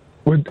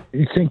 Would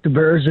you think the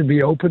Bears would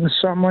be open to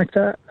something like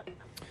that?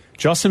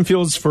 Justin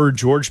Fields for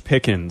George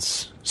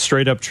Pickens.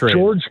 Straight up trade.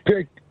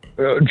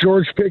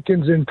 George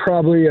Pickens in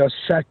probably a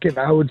second,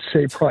 I would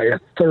say probably a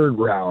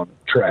third-round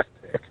draft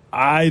pick.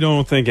 I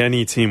don't think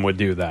any team would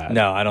do that.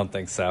 No, I don't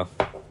think so.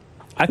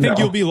 I think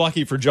No. you'll be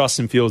lucky for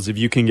Justin Fields if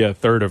you can get a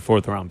third or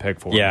fourth round pick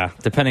for him. Yeah,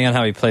 depending on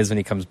how he plays when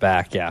he comes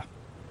back, yeah.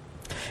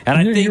 And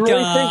I You think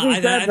really think he's I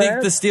that think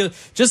bad? the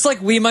Steelers, just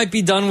like we might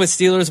be done with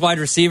Steelers wide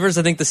receivers,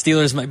 I think the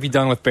Steelers might be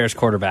done with Bears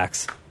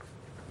quarterbacks.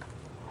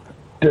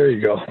 There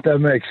you go. That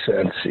makes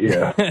sense,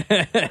 yeah.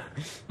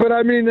 But,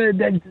 I mean,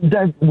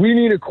 that we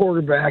need a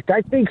quarterback.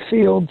 I think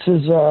Fields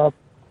is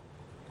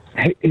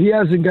he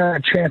hasn't got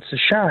a chance to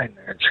shine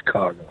there in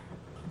Chicago.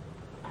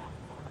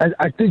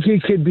 I think he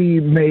could be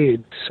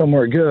made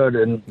somewhere good,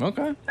 and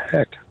Okay.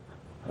 heck,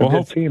 Well, a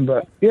good team,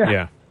 but,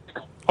 yeah.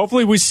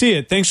 Hopefully we see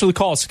it. Thanks for the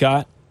call,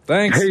 Scott.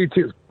 Thanks. Hey, you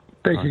too.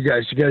 Thank you,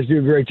 guys. You guys do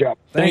a great job.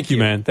 Thank you,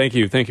 man. Thank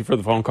you. Thank you for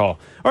the phone call.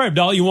 All right,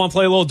 Abdallah, you want to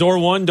play a little door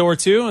one, door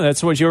two?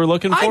 That's what you were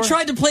looking for? I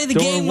tried to play the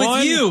Door game one?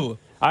 with you.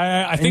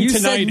 I think you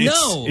tonight said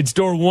no. it's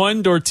door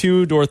 1, door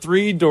 2, door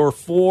 3, door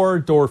 4,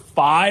 door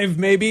 5,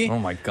 maybe. Oh,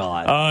 my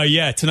God.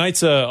 Yeah,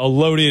 tonight's a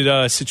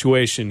loaded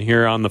situation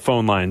here on the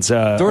phone lines.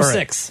 Door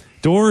 6.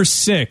 Door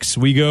 6.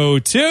 We go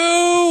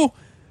to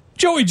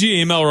Joey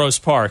G in Melrose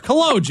Park.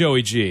 Hello,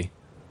 Joey G.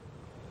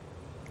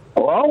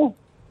 Hello?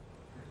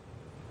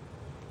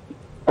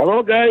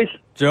 Hello, guys.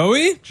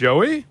 Joey?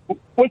 Joey?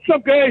 What's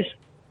up, guys?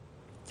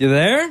 You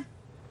there?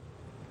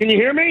 Can you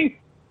hear me?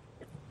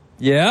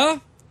 Yeah?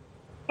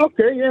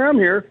 Okay, yeah, I'm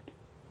here.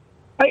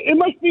 It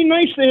must be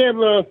nice to have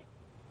a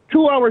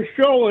 2-hour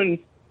show and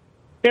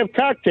have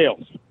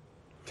cocktails.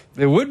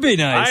 It would be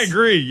nice. I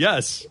agree,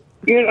 yes.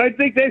 Yeah, I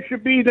think that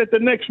should be at the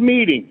next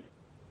meeting.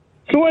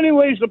 So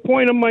anyways, the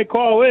point of my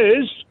call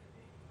is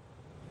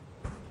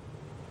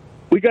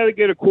we got to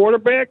get a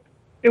quarterback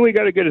and we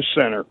got to get a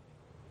center.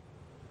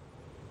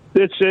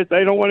 That's it.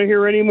 I don't want to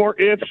hear any more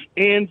ifs,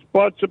 ands,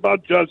 buts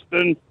about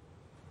Justin.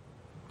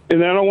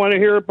 And I don't want to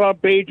hear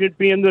about Bajent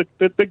being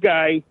the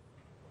guy,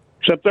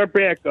 except our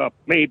backup,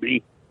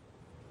 maybe.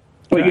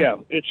 But yeah,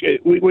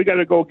 we got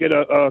to go get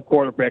a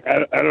quarterback.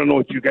 I don't know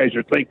what you guys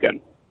are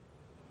thinking.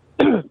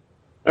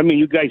 I mean,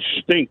 you guys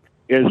stink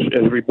as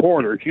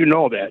reporters. You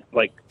know that.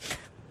 Like,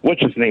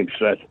 what's his name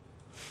said.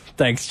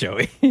 Thanks,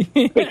 Joey.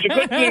 It's a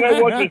good thing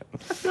I wasn't.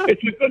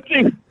 It's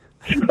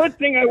a good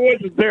thing I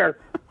wasn't there.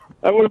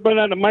 I would have been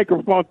on the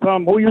microphone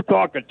telling who you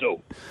talking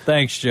to.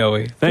 Thanks,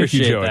 Joey. Thank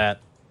you, Joey.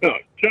 That.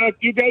 Chuck,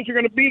 you guys are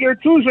going to be there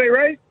Tuesday,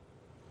 right?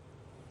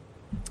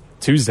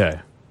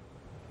 Tuesday.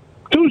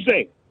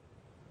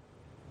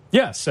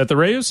 Yes, at the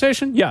radio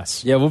station?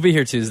 Yes. Yeah, we'll be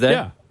here Tuesday.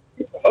 Yeah.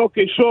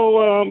 Okay, so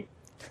I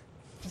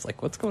was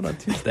like, what's going on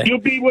Tuesday? You'll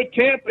be with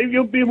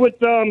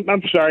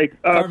I'm sorry,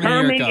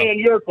 Carmen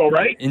and Yurko,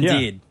 right?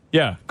 Indeed.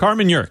 Yeah,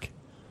 Carmen Yurk.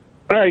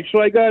 All right,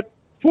 so I got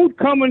food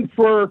coming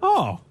for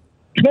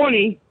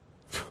 20.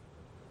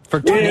 For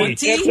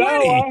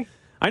 20?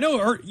 I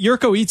know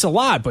Yurko eats a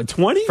lot, but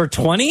 20? For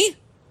 20?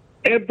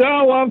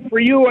 Abdallah, for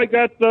you, I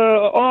got the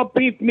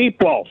all-beef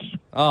meatballs.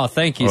 Oh,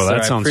 thank you, sir.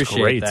 That sounds I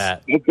appreciate great.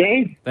 that.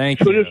 Okay? Thank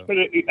so you.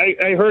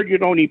 I heard you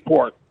don't eat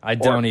pork. I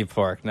don't eat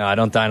pork. No, I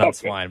don't dine on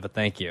swine, but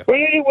thank you. But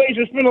anyways,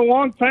 it's been a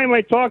long time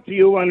I talked to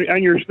you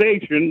on your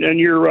station and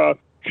your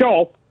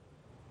show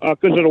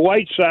because of the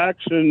White Sox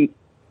and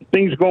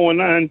things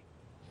going on.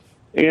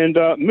 And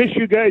miss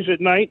you guys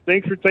at night.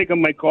 Thanks for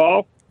taking my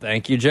call.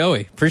 Thank you,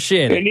 Joey.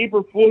 Appreciate it. And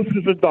Eberflus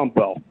is a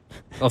dumbbell.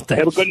 Oh,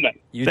 thanks. Have a good night.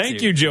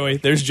 Thank you, Joey.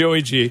 There's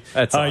Joey G.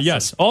 That's awesome.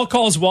 Yes, all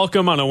calls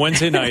welcome on a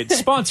Wednesday night.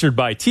 Sponsored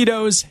by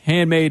Tito's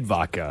Handmade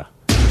Vodka.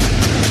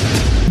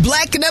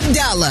 Black and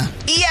Abdallah,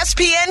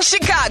 ESPN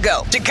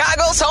Chicago,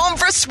 Chicago's home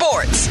for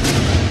sports.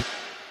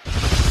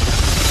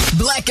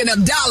 Black and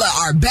Abdallah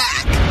are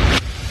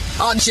back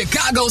on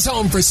Chicago's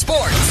home for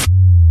sports.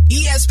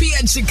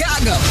 ESPN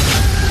Chicago.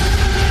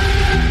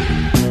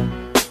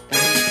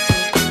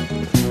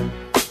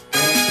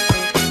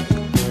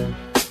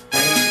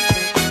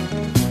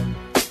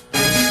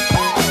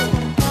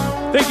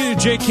 Thank you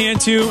to Jay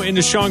Cantu and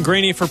to Sean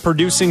Graney for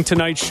producing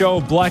tonight's show,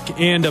 Black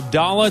and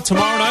Abdallah.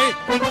 Tomorrow night,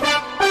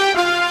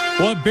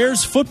 we'll have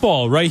Bears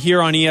football right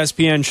here on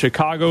ESPN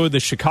Chicago.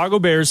 The Chicago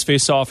Bears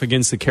face off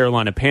against the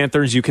Carolina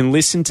Panthers. You can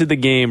listen to the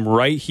game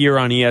right here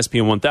on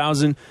ESPN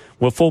 1000.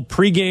 We'll have full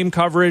pregame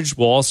coverage.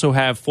 We'll also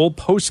have full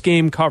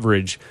postgame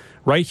coverage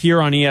right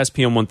here on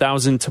ESPN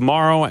 1000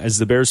 tomorrow as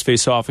the Bears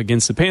face off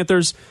against the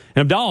Panthers.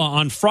 And Abdallah,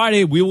 on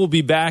Friday, we will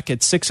be back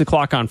at 6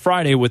 o'clock on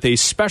Friday with a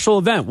special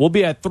event. We'll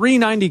be at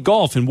 390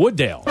 Golf in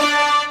Wooddale.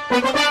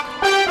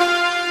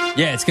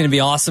 Yeah, it's going to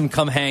be awesome.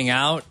 Come hang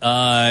out.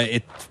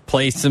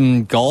 Play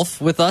some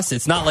golf with us.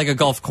 It's not like a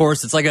golf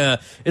course. It's like a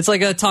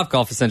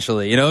Topgolf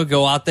essentially. You know,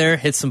 go out there,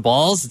 hit some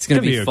balls. It's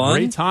going to be fun. A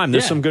great time.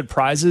 There's some good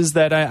prizes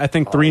that I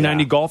think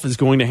 390 Golf is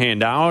going to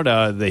hand out.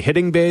 The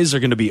hitting bays are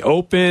going to be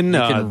open. You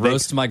can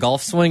roast my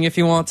golf swing if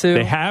you want to.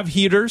 They have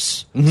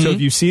heaters. So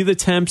if you see the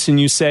temps and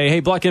you say,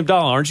 "Hey, Black and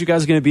Abdallah, aren't you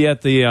guys going to be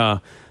at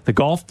the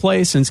golf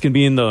place, and it's going to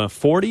be in the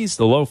 40s,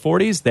 the low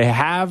 40s. They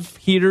have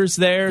heaters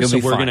there, so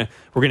we're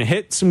gonna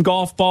hit some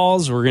golf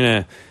balls. We're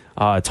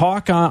gonna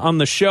talk on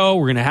the show.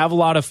 We're gonna have a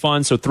lot of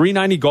fun. So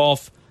 390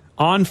 Golf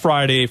on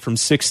Friday from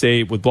 6 to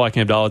 8 with Black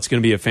and Abdallah. It's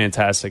going to be a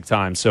fantastic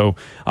time. So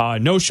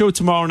no show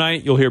tomorrow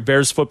night. You'll hear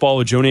Bears football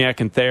with Joniak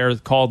and Thayer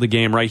call the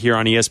game right here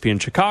on ESPN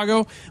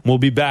Chicago. We'll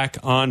be back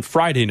on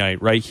Friday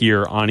night right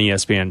here on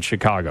ESPN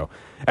Chicago.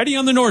 Eddie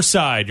on the north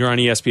side. You're on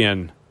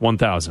ESPN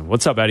 1000.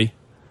 What's up, Eddie?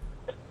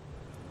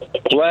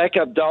 Black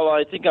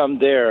Abdallah, I think I'm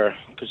there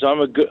because I'm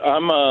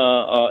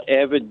a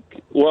avid.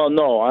 Well,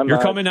 no, I'm.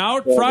 You're coming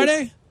out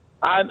Friday?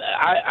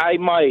 I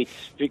might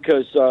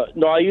because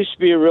I used to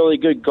be a really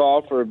good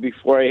golfer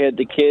before I had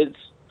the kids.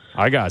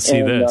 I gotta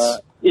see this.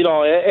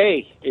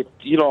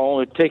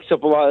 It takes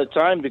up a lot of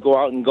time to go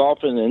out and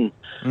golfing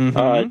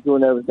and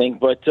doing everything.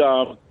 But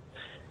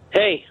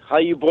hey, how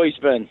you boys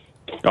been?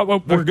 Oh,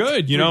 well, we're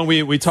good. You know,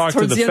 we talked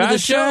to the Fat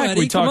Shack.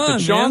 We talked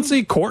to Chauncey.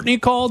 Man. Courtney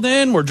called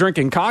in. We're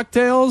drinking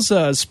cocktails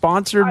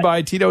sponsored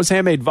by Tito's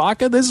Handmade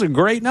Vodka. This is a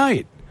great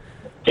night.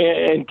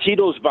 And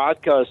Tito's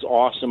Vodka is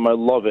awesome. I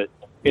love it.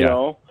 You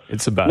know?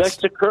 It's the best. Next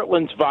to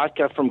Kirtland's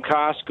vodka from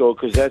Costco,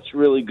 because that's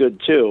really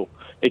good, too.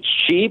 It's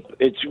cheap,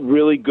 it's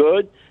really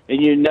good,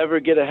 and you never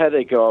get a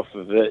headache off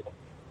of it.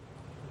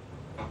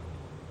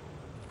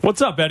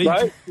 What's up, Eddie?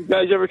 Right? You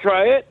guys ever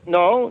try it?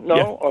 No?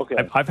 Yeah. Okay.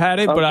 I've had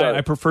it, but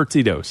I prefer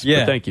Tito's. Yeah.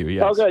 But thank you.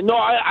 Yes. Okay. No,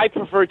 I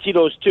prefer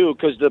Tito's, too,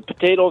 because the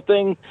potato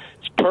thing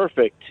is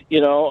perfect,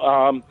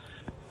 wow.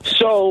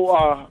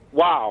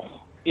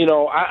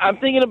 I'm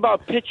thinking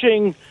about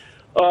pitching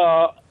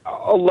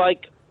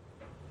like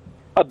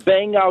a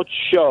bang-out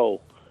show.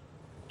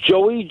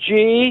 Joey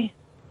G,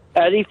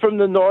 Eddie from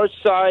the north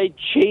side,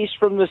 Chase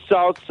from the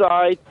south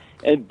side,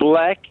 and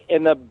Black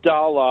and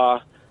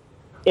Abdallah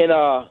in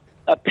a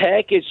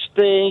package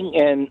thing,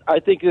 and I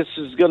think this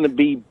is going to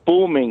be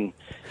booming.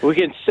 We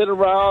can sit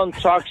around,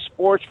 talk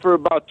sports for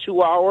about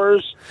 2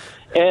 hours,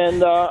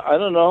 and I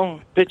don't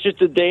know, pitch it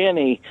to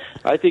Danny.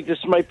 I think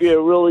this might be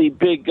a really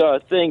big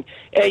thing.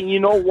 And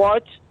you know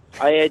what?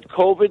 I had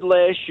COVID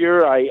last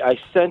year. I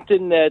sent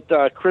in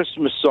that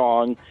Christmas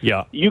song.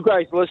 Yeah. You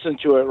guys listened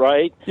to it,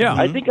 right? Yeah.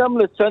 I think I'm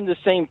going to send the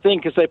same thing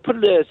because I put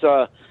it as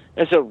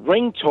a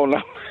ringtone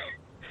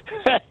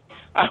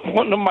on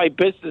one of my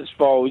business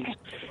phones.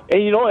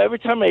 And, every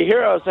time I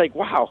hear it, I was like,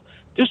 wow,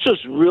 this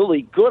was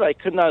really good. I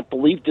could not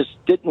believe this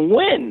didn't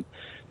win.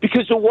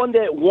 Because the one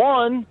that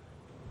won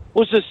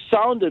was The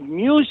Sound of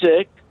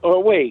Music.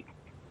 Or wait.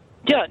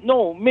 Yeah,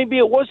 no, maybe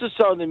it was The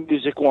Sound of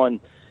Music one.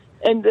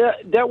 And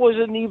that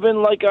wasn't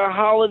even like a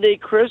holiday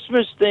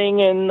Christmas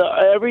thing, and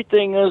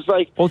everything is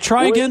like... Well,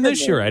 try again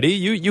this year, Eddie.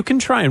 You can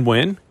try and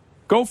win.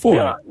 Go for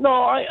it. No,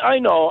 I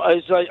know.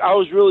 I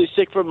was really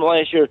sick from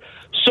last year.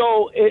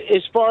 So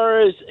as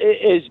far as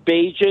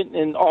Bajent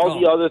and all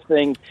the other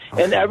things,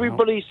 and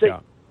everybody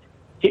said,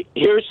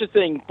 here's the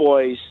thing,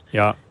 boys.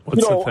 Yeah.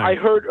 What's the thing? I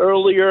heard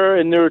earlier,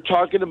 and they were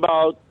talking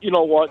about,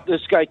 what,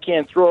 this guy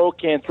can't throw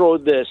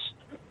this.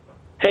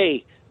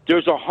 Hey,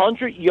 there's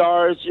 100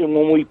 yards, and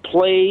when we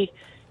play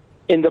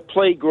in the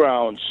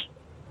playgrounds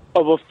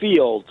of a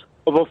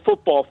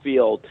football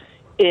field,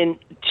 in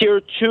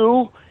Tier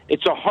 2,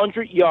 it's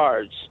 100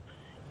 yards.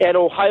 At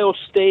Ohio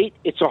State,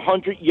 it's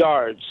 100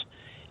 yards.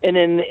 And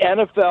in the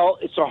NFL,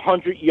 it's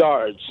 100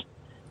 yards.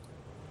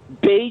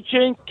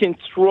 Bajent can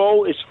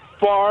throw as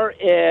far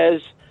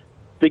as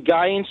the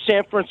guy in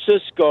San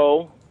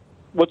Francisco,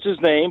 what's his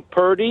name,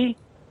 Purdy,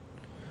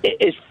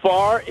 as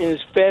far and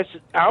as fast.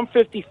 I'm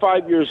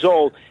 55 years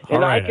old,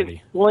 and right, I can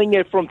Eddie. sling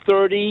it from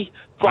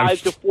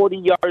 35 to 40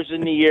 yards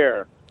in the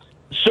air.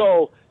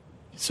 So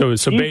these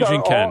Bajent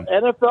are can.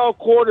 all NFL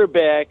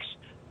quarterbacks.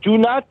 Do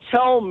not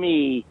tell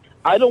me.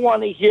 I don't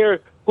want to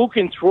hear who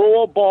can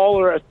throw a ball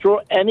or throw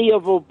any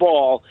of a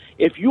ball.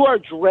 If you are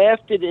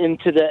drafted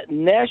into the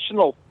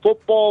National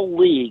Football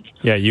League,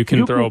 Yeah, you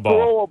can throw a ball.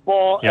 Throw a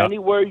ball Yeah.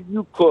 anywhere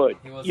you could.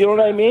 You know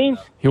what I mean?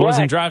 He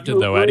wasn't Black, drafted,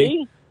 you though, agree?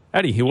 Eddie.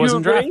 Eddie, he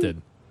wasn't agree?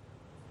 drafted.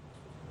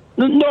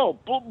 No,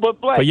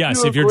 but Black. But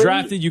yes, you if you're agree?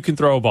 drafted, you can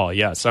throw a ball.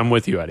 Yes, I'm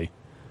with you, Eddie.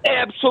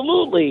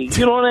 Absolutely.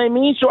 You know what I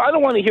mean? So I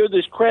don't want to hear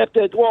this crap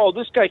that,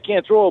 this guy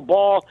can't throw a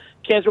ball,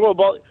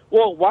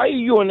 Well, why are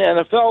you in the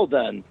NFL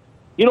then?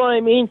 You know what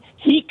I mean?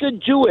 He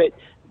could do it.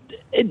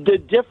 The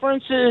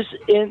difference is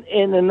in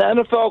an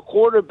NFL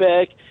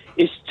quarterback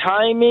is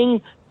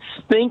timing,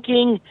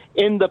 thinking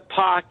in the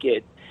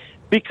pocket.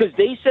 Because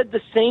they said the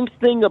same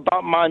thing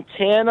about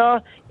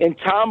Montana and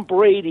Tom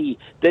Brady,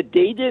 that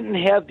they didn't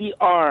have the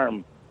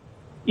arm,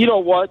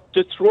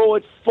 to throw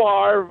it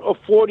far,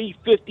 40,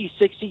 50,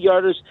 60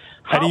 yarders.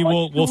 Eddie,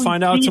 we'll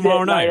find out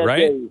tomorrow night,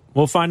 right?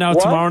 We'll find out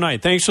tomorrow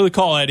night. Thanks for the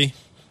call, Eddie.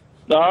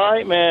 All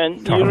right,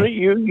 man.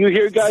 You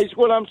hear, guys,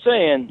 what I'm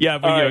saying? Yeah,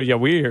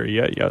 we hear.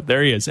 Yeah.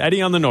 There he is.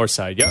 Eddie on the north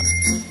side. Yeah.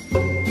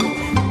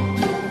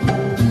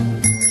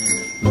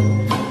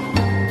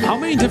 How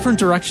many different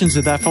directions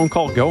did that phone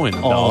call go in?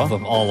 All of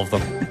them. All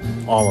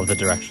of the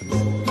directions.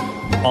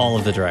 All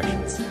of the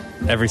directions.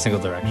 Every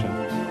single direction.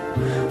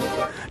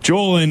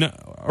 Joel in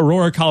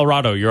Aurora,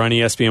 Colorado. You're on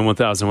ESPN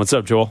 1000. What's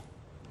up, Joel?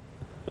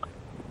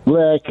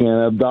 Black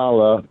and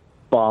Abdallah.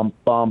 Bum,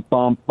 bum,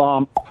 bum,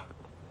 bum.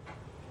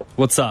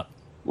 What's up?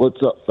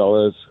 What's up,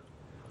 fellas?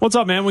 What's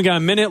up, man? We got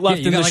a minute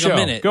left in the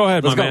show. Go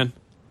ahead, my man.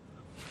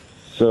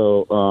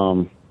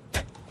 So,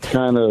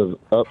 kind of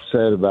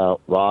upset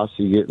about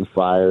Rossi getting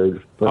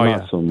fired, but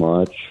not so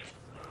much.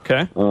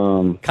 Okay.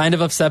 Kind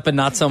of upset, but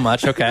not so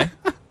much. Okay.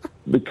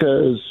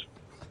 Because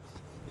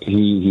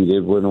he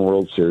did win a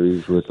World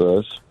Series with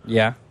us.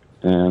 Yeah.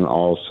 And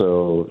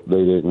also,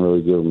 they didn't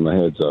really give him a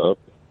heads up.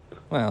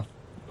 Well.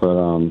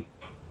 But,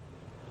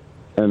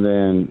 and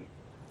then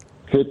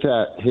hit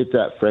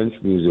that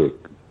French music.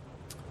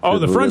 Oh,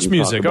 the French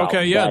music.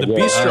 Okay, yeah, the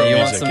bistro you music.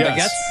 Want some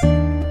yes.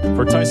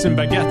 For Tyson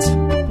Baguette. So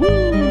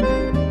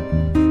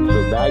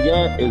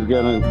Baguette's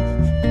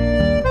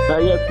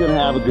gonna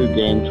have a good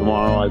game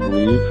tomorrow, I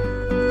believe.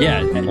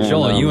 Yeah, and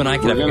Joel, you and I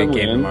can have a good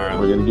game tomorrow.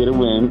 We're gonna get a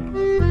win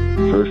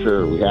for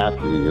sure. We have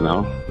to,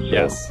 So.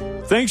 Yes.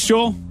 Thanks,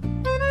 Joel.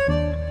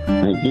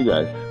 Thank you,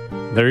 guys.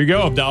 There you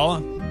go,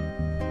 Abdallah.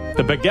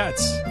 The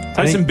Baguettes.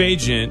 Tyson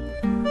Bajent,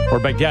 or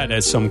Baguette,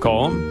 as some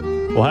call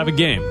him, will have a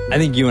game. I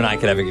think you and I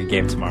could have a good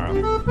game tomorrow.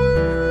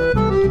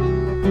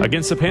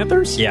 Against the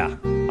Panthers? Yeah.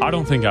 I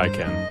don't think I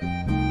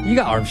can. You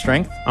got arm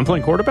strength. I'm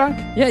playing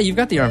quarterback? Yeah, you've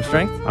got the arm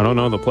strength. I don't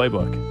know the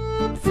playbook.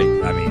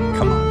 I mean,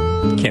 come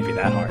on. Can't be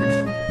that hard.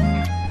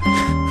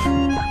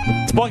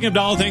 It's Black and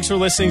Abdallah. Thanks for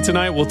listening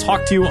tonight. We'll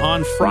talk to you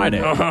on Friday.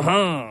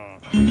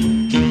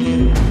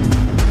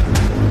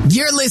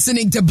 You're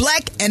listening to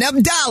Black and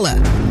Abdallah.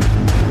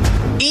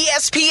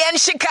 ESPN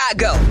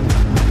Chicago.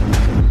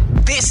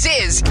 This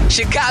is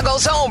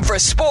Chicago's home for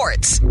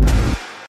sports.